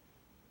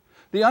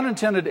 The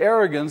unintended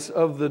arrogance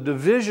of the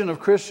division of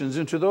Christians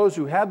into those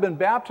who have been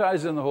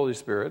baptized in the Holy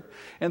Spirit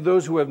and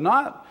those who have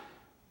not,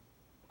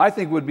 I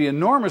think, would be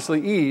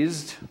enormously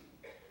eased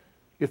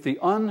if the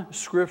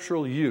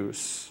unscriptural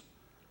use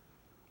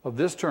of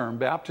this term,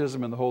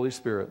 baptism in the Holy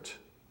Spirit,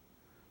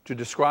 to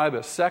describe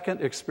a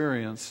second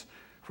experience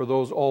for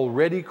those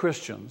already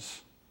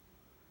Christians,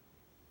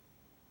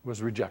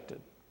 was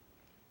rejected.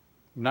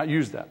 Not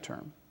use that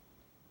term.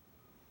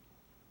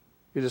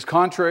 It is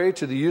contrary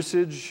to the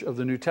usage of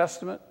the New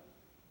Testament.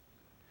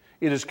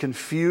 It is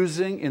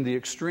confusing in the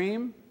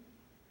extreme,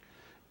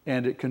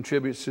 and it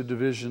contributes to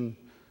division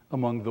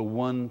among the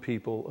one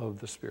people of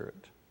the Spirit.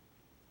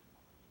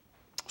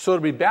 So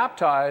to be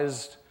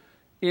baptized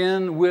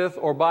in, with,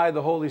 or by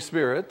the Holy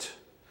Spirit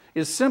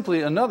is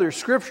simply another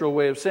scriptural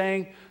way of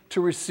saying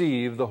to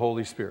receive the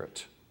Holy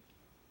Spirit.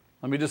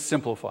 Let me just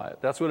simplify it.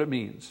 That's what it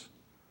means.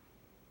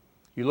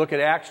 You look at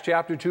Acts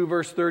chapter 2,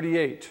 verse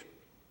 38.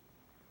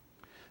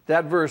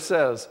 That verse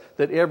says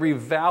that every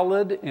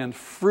valid and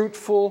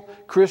fruitful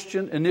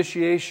Christian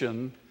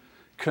initiation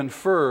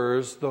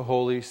confers the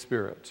Holy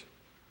Spirit.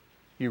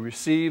 You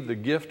receive the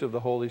gift of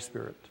the Holy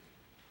Spirit.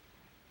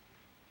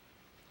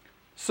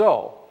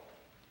 So,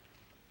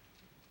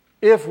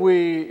 if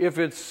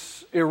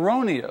it's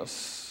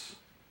erroneous,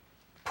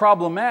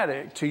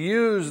 problematic to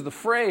use the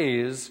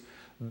phrase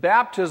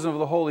baptism of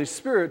the Holy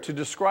Spirit to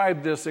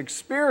describe this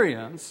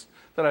experience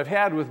that I've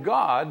had with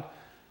God,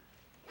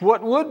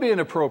 what would be an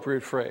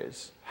appropriate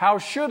phrase? How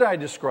should I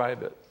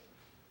describe it?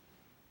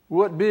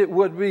 What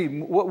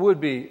would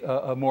be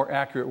a more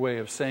accurate way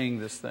of saying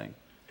this thing?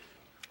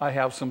 I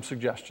have some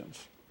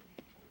suggestions.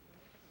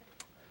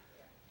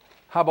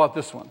 How about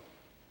this one?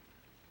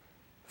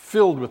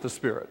 Filled with the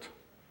Spirit.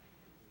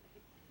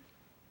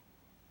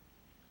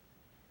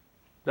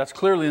 That's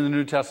clearly in the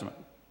New Testament.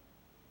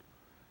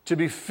 To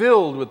be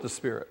filled with the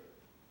Spirit.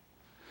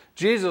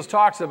 Jesus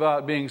talks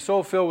about being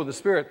so filled with the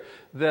Spirit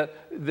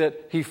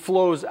that He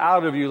flows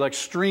out of you like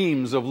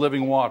streams of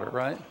living water,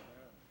 right?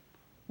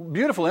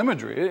 Beautiful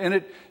imagery,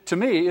 and to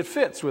me, it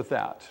fits with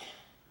that.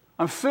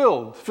 I'm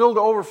filled to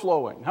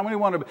overflowing. How many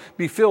want to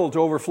be filled to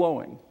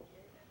overflowing?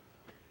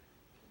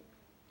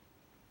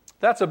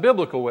 That's a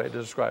biblical way to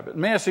describe it.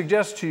 May I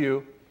suggest to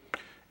you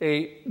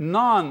a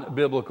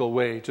non-biblical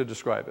way to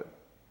describe it?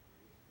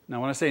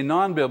 Now, when I say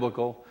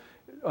non-biblical,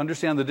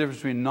 understand the difference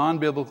between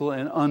non-biblical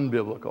and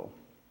unbiblical.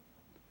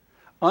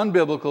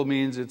 Unbiblical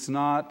means it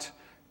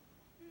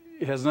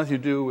has nothing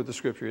to do with the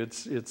Scripture.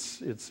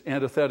 It's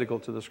antithetical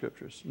to the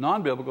Scriptures.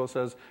 Non-biblical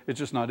says it's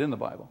just not in the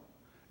Bible.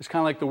 It's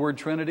kind of like the word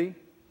Trinity.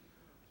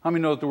 How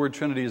many know that the word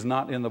Trinity is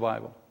not in the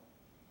Bible?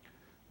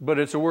 But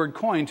it's a word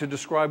coined to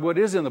describe what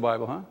is in the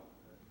Bible, huh?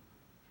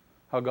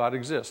 How God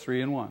exists,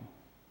 3 in 1.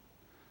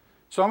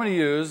 So I'm going to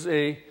use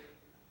a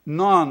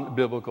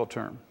non-biblical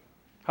term.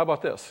 How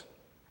about this?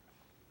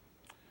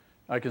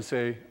 I can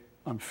say,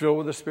 I'm filled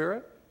with the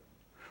Spirit,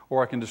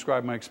 or I can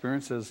describe my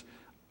experience as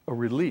a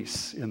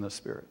release in the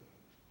Spirit.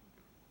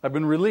 I've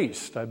been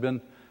released. I've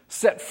been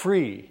set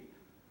free.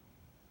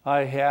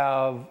 I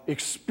have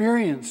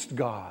experienced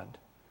God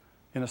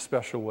in a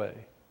special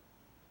way.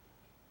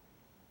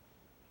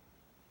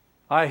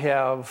 I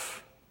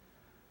have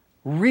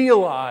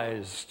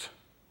realized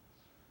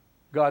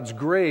God's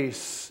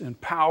grace and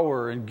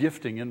power and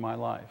gifting in my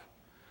life.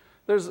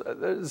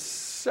 There's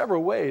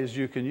several ways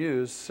you can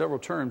use, several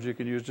terms you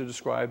can use to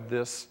describe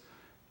this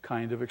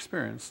kind of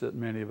experience that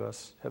many of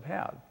us have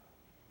had.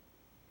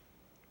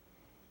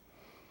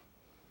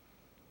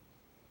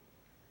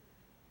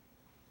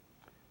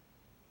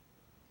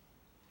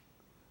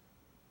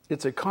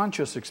 It's a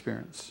conscious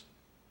experience.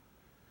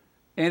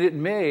 And it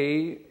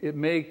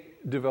may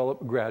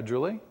develop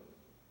gradually,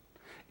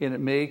 and it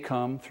may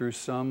come through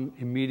some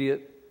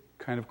immediate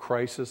kind of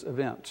crisis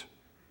event.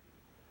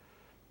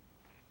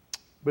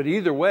 But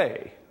either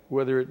way,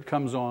 whether it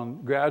comes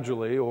on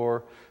gradually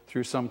or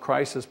through some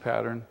crisis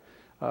pattern,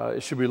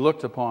 it should be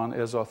looked upon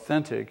as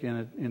authentic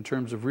in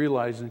terms of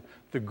realizing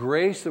the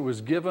grace that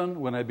was given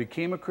when I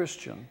became a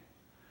Christian,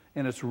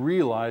 and it's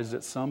realized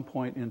at some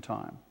point in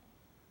time.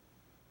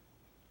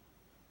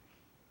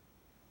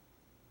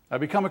 I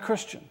become a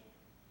Christian.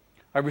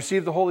 I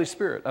received the Holy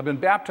Spirit. I've been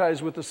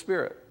baptized with the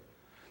Spirit.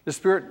 The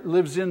Spirit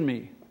lives in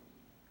me.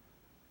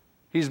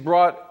 He's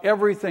brought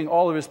everything,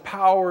 all of His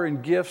power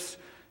and gifts.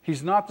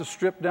 He's not the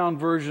stripped-down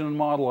version and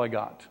model I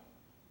got.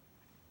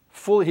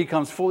 He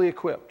comes fully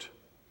equipped.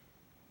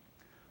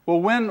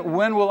 Well,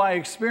 when will I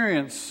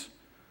experience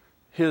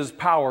His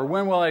power?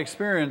 When will I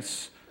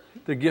experience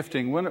the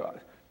gifting?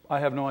 I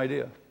have no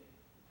idea.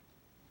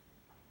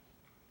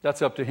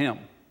 That's up to Him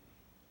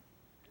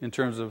in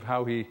terms of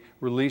how He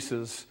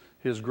releases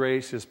His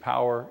grace, His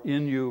power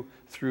in you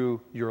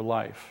through your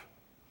life.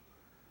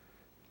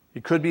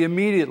 It could be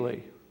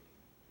immediately.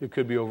 It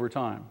could be over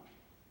time.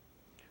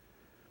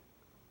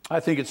 I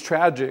think it's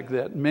tragic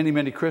that many,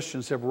 many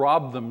Christians have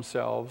robbed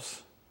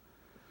themselves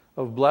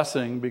of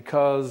blessing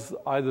because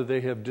either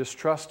they have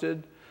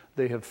distrusted,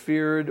 they have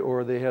feared,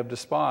 or they have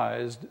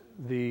despised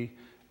these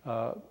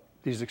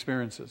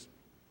experiences.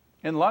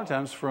 And a lot of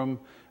times from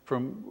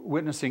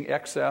witnessing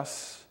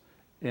excess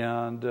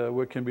and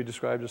what can be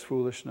described as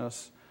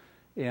foolishness.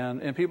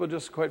 And people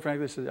just, quite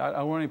frankly, say, I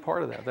don't want any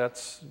part of that.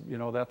 That's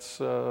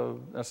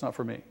not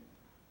for me.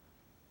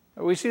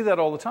 We see that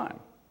all the time.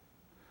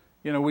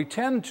 We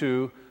tend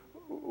to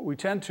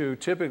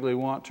typically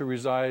want to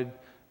reside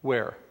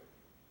where?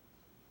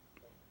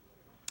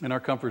 In our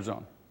comfort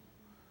zone.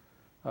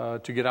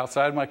 To get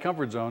outside my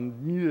comfort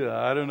zone,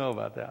 I don't know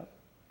about that.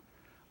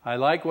 I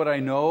like what I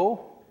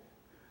know.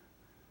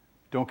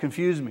 Don't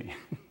confuse me.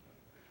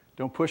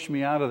 Don't push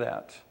me out of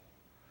that.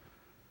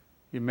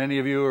 Many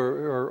of you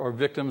are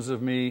victims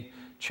of me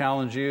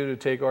challenge you to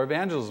take our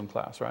evangelism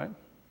class, right?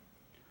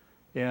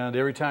 And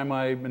every time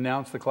I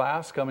announce the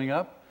class coming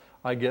up,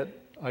 I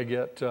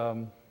get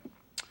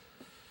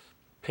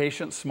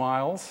patient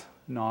smiles,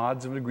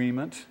 nods of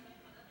agreement,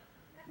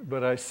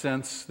 but I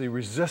sense the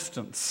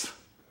resistance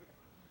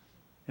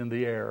in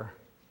the air.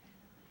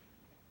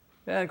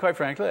 And quite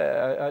frankly,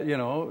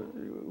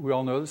 we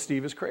all know that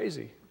Steve is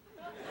crazy.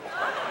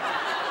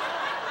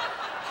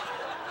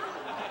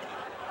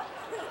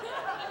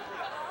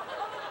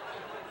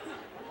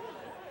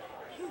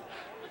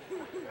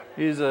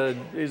 He's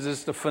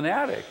just a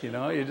fanatic, and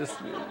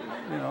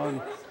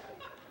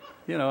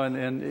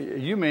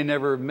you may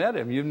never have met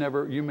him. You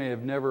may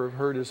have never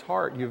heard his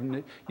heart.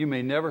 You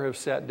may never have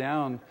sat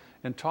down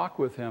and talked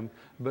with him,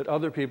 but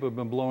other people have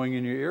been blowing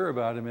in your ear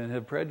about him and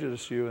have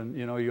prejudiced you, and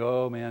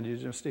oh man, you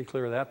just stay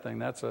clear of that thing.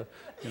 That's I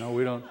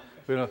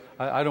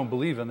don't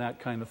believe in that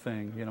kind of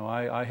thing.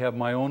 I have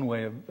my own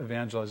way of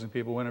evangelizing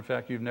people when in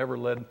fact you've never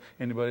led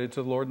anybody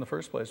to the Lord in the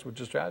first place, which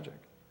is tragic.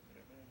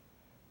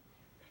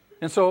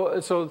 And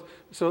so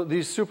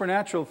these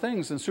supernatural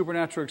things and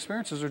supernatural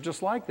experiences are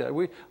just like that.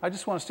 I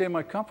just want to stay in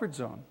my comfort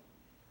zone.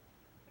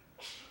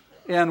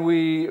 And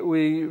we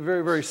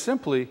very, very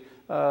simply,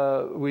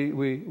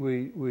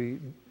 we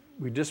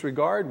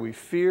disregard, we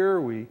fear,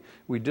 we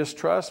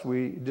distrust,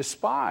 we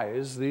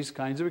despise these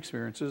kinds of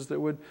experiences that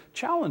would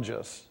challenge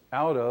us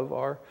out of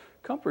our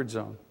comfort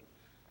zone.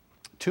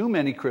 Too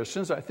many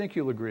Christians, I think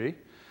you'll agree,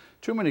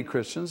 too many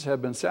Christians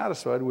have been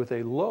satisfied with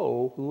a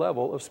low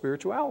level of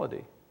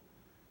spirituality.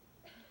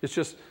 It's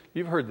just,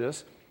 you've heard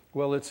this,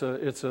 well, it's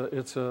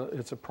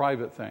a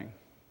private thing.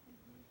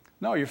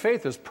 No, your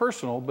faith is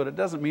personal, but it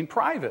doesn't mean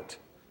private.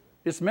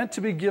 It's meant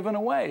to be given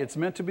away. It's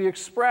meant to be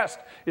expressed.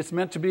 It's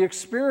meant to be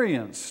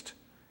experienced.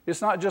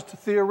 It's not just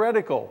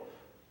theoretical.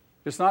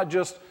 It's not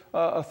just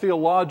a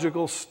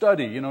theological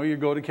study. You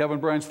go to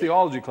Kevin Bryan's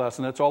theology class,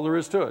 and that's all there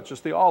is to it. It's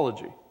just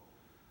theology.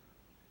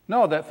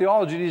 No, that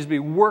theology needs to be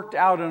worked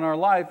out in our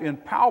life in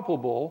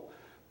palpable,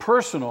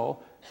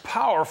 personal,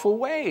 powerful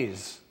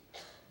ways.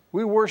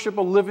 We worship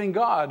a living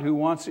God who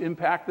wants to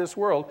impact this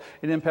world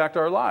and impact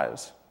our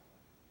lives.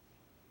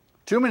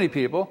 Too many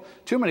people,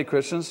 too many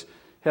Christians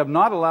have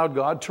not allowed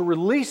God to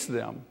release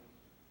them.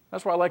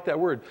 That's why I like that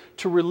word.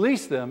 To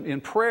release them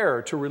in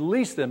prayer, to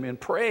release them in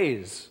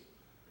praise.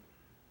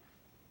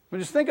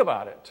 Just think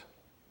about it.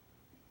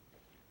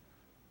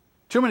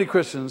 Too many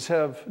Christians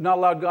have not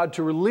allowed God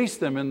to release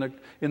them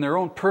in their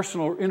own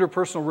personal,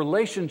 interpersonal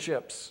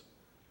relationships.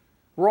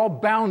 We're all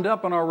bound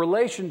up in our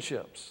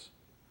relationships.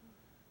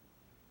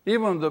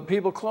 Even the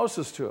people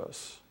closest to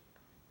us.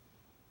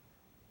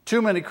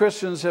 Too many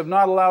Christians have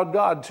not allowed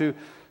God to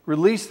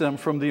release them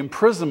from the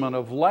imprisonment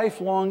of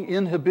lifelong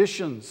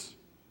inhibitions.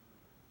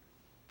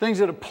 Things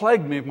that have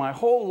plagued me my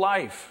whole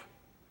life.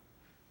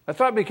 I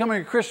thought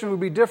becoming a Christian would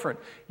be different.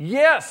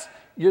 Yes,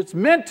 it's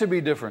meant to be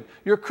different.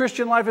 Your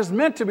Christian life is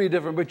meant to be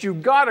different, but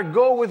you've got to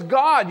go with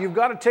God. You've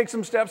got to take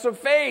some steps of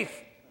faith.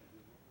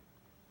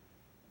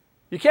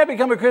 You can't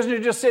become a Christian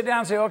and just sit down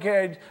and say,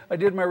 okay, I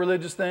did my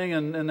religious thing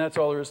and that's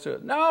all there is to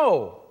it.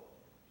 No.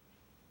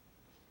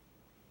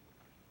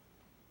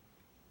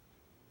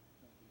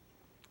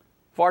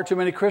 Far too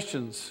many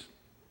Christians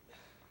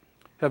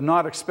have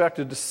not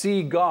expected to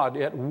see God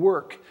at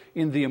work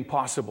in the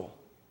impossible.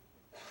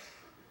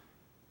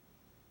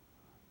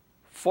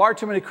 Far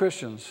too many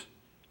Christians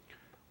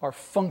are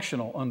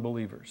functional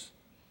unbelievers.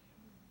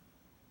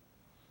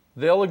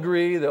 They'll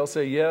agree, they'll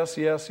say, yes,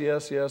 yes,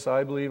 yes, yes,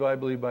 I believe, I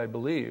believe, I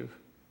believe.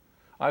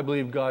 I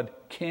believe God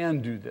can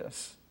do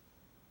this.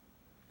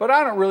 But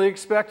I don't really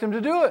expect Him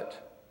to do it.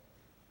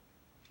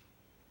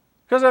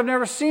 Because I've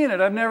never seen it,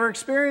 I've never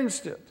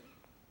experienced it.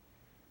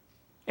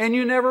 And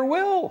you never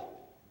will.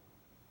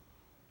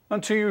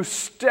 Until you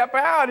step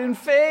out in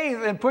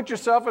faith and put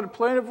yourself at a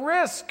plane of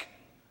risk.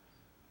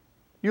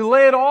 You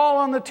lay it all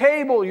on the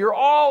table. You're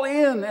all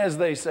in, as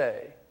they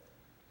say.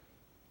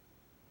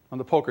 On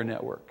the Poker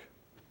Network.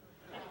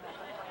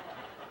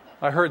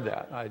 I heard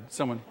that.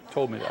 Someone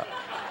told me that.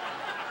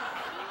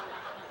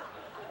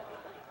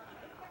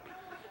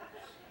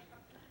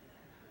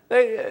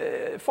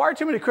 Far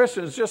too many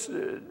Christians just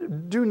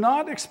do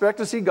not expect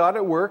to see God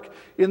at work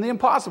in the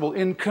impossible,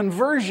 in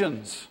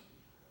conversions.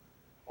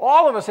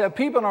 All of us have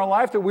people in our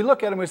life that we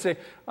look at and we say,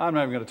 I'm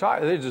not even going to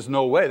talk. There's just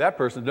no way. That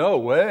person, no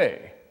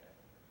way.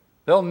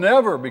 They'll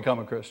never become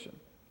a Christian.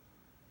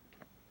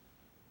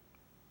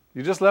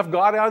 You just left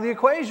God out of the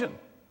equation.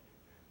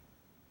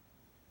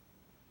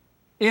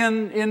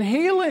 in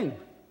healing.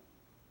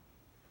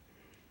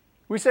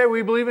 We say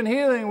we believe in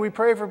healing. We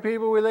pray for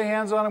people. We lay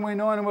hands on them. We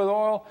anoint them with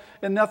oil.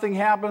 And nothing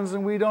happens.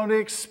 And we don't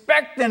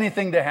expect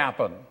anything to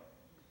happen.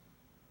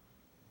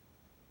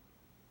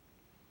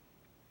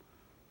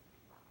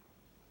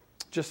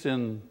 Just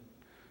in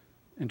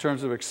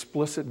terms of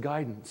explicit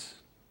guidance.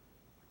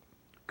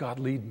 God,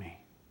 lead me.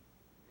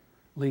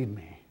 Lead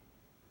me.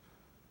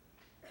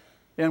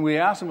 And we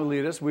ask Him to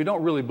lead us. We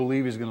don't really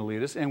believe He's going to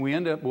lead us. And we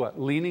end up, what?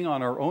 Leaning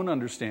on our own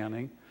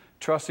understanding,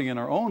 trusting in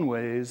our own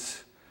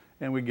ways,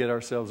 and we get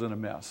ourselves in a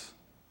mess.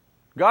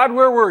 God,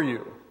 where were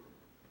you?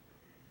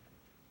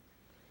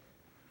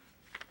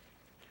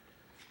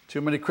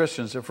 Too many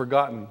Christians have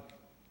forgotten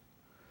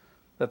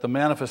that the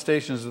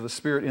manifestations of the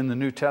Spirit in the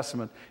New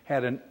Testament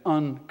had an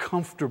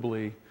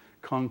uncomfortably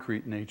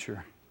concrete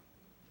nature.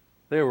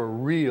 They were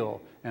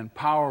real and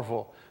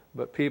powerful,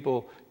 but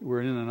people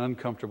were in an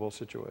uncomfortable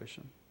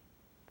situation.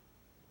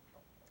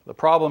 The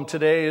problem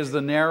today is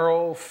the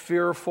narrow,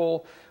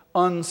 fearful,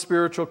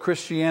 unspiritual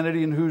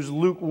Christianity in whose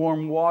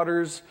lukewarm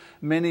waters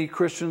many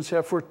Christians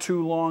have for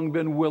too long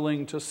been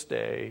willing to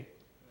stay.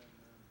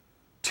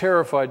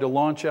 Terrified to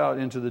launch out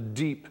into the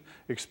deep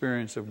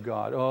experience of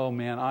God. Oh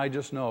man, I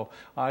just know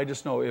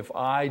if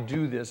I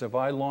do this, if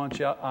I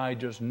launch out, I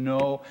just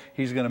know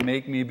He's going to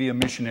make me be a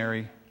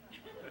missionary.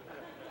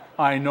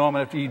 I know I'm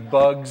going to have to eat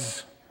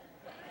bugs.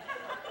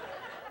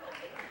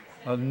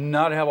 I'll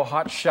not have a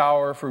hot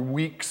shower for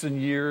weeks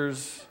and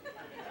years.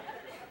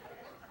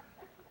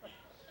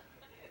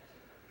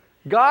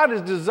 God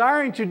is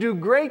desiring to do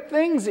great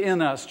things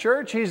in us,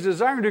 church. He's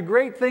desiring to do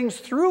great things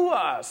through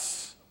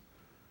us.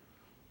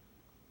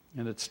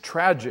 And it's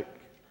tragic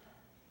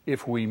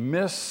if we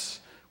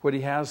miss what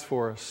He has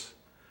for us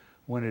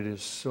when it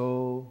is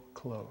so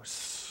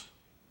close.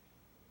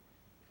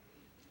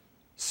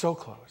 So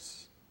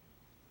close.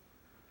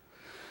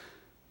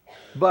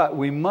 But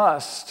we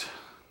must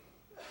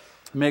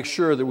make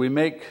sure that we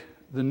make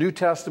the New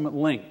Testament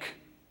link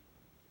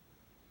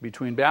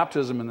between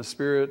baptism in the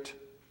Spirit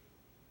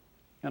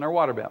and our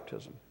water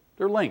baptism.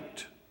 They're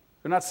linked.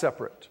 They're not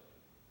separate.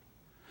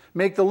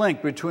 Make the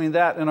link between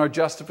that and our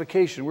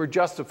justification. We're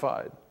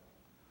justified.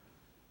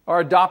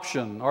 Our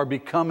adoption, our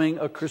becoming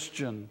a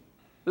Christian.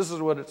 This is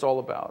what it's all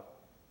about.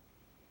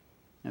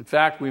 In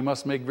fact, we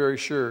must make very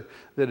sure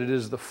that it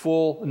is the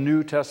full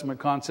New Testament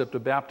concept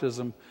of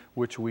baptism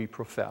which we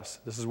profess.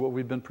 This is what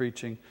we've been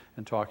preaching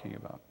and talking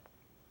about.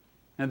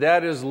 And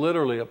that is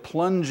literally a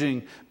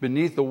plunging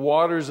beneath the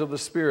waters of the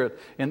Spirit,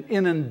 an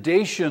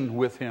inundation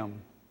with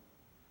Him,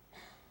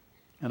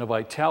 and a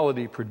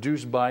vitality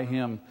produced by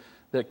Him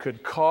that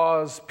could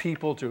cause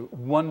people to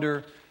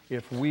wonder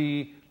if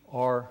we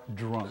are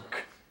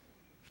drunk.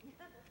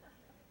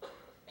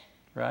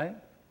 Right?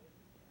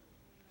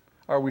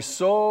 Are we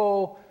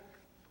so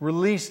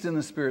released in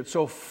the Spirit,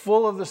 so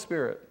full of the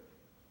Spirit,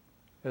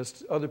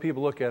 as other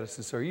people look at us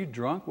and say, are you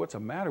drunk? What's the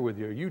matter with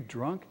you? Are you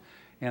drunk?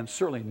 And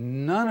certainly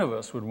none of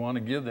us would want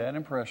to give that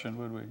impression,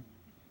 would we?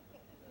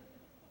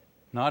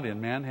 Not in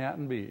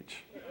Manhattan Beach.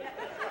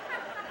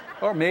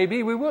 Or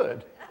maybe we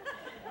would.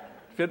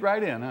 Fit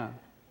right in, huh?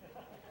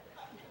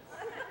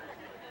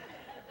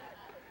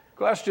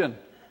 Question.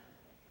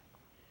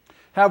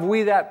 Have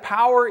we that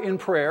power in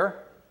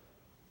prayer,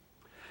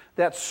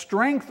 that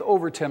strength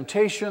over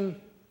temptation,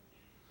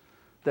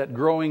 that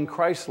growing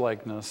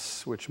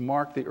Christ-likeness which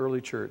marked the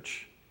early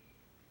church,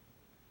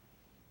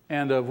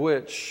 and of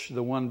which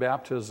the one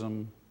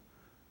baptism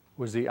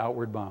was the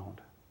outward bound?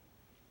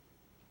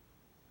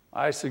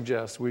 I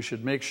suggest we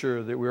should make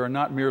sure that we are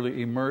not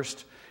merely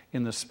immersed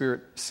in the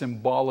Spirit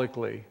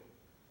symbolically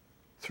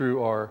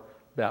through our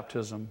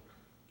baptism,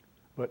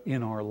 but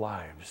in our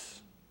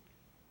lives.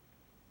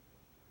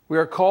 We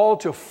are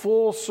called to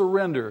full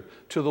surrender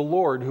to the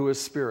Lord who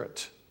is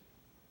Spirit.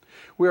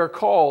 We are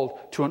called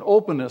to an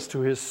openness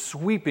to His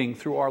sweeping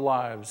through our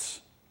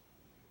lives.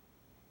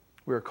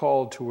 We are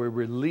called to a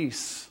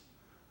release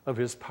of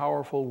His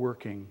powerful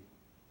working.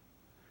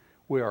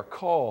 We are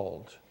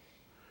called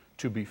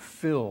to be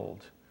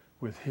filled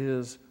with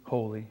His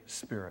Holy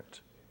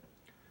Spirit.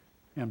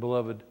 And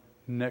beloved,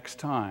 next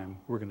time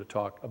we're going to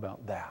talk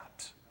about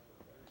that.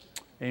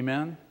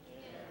 Amen?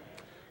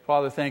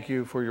 Father, thank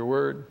You for Your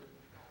word.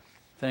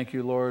 Thank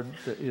You, Lord,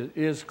 that it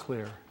is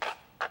clear.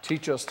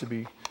 Teach us to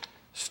be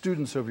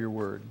students of Your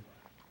word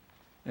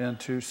and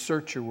to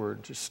search Your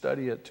word, to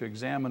study it, to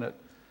examine it,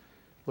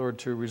 Lord,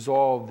 to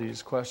resolve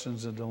these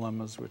questions and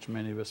dilemmas which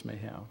many of us may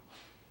have.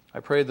 I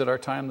pray that our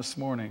time this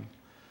morning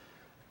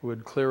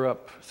would clear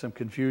up some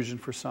confusion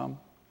for some,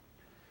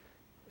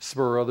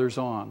 spur others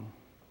on,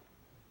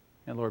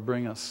 and Lord,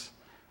 bring us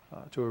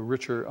to a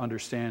richer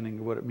understanding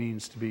of what it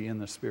means to be in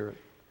the Spirit.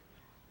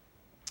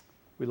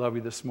 We love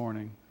You this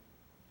morning,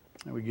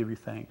 and we give You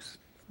thanks.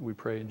 We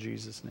pray in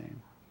Jesus'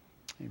 name.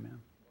 Amen.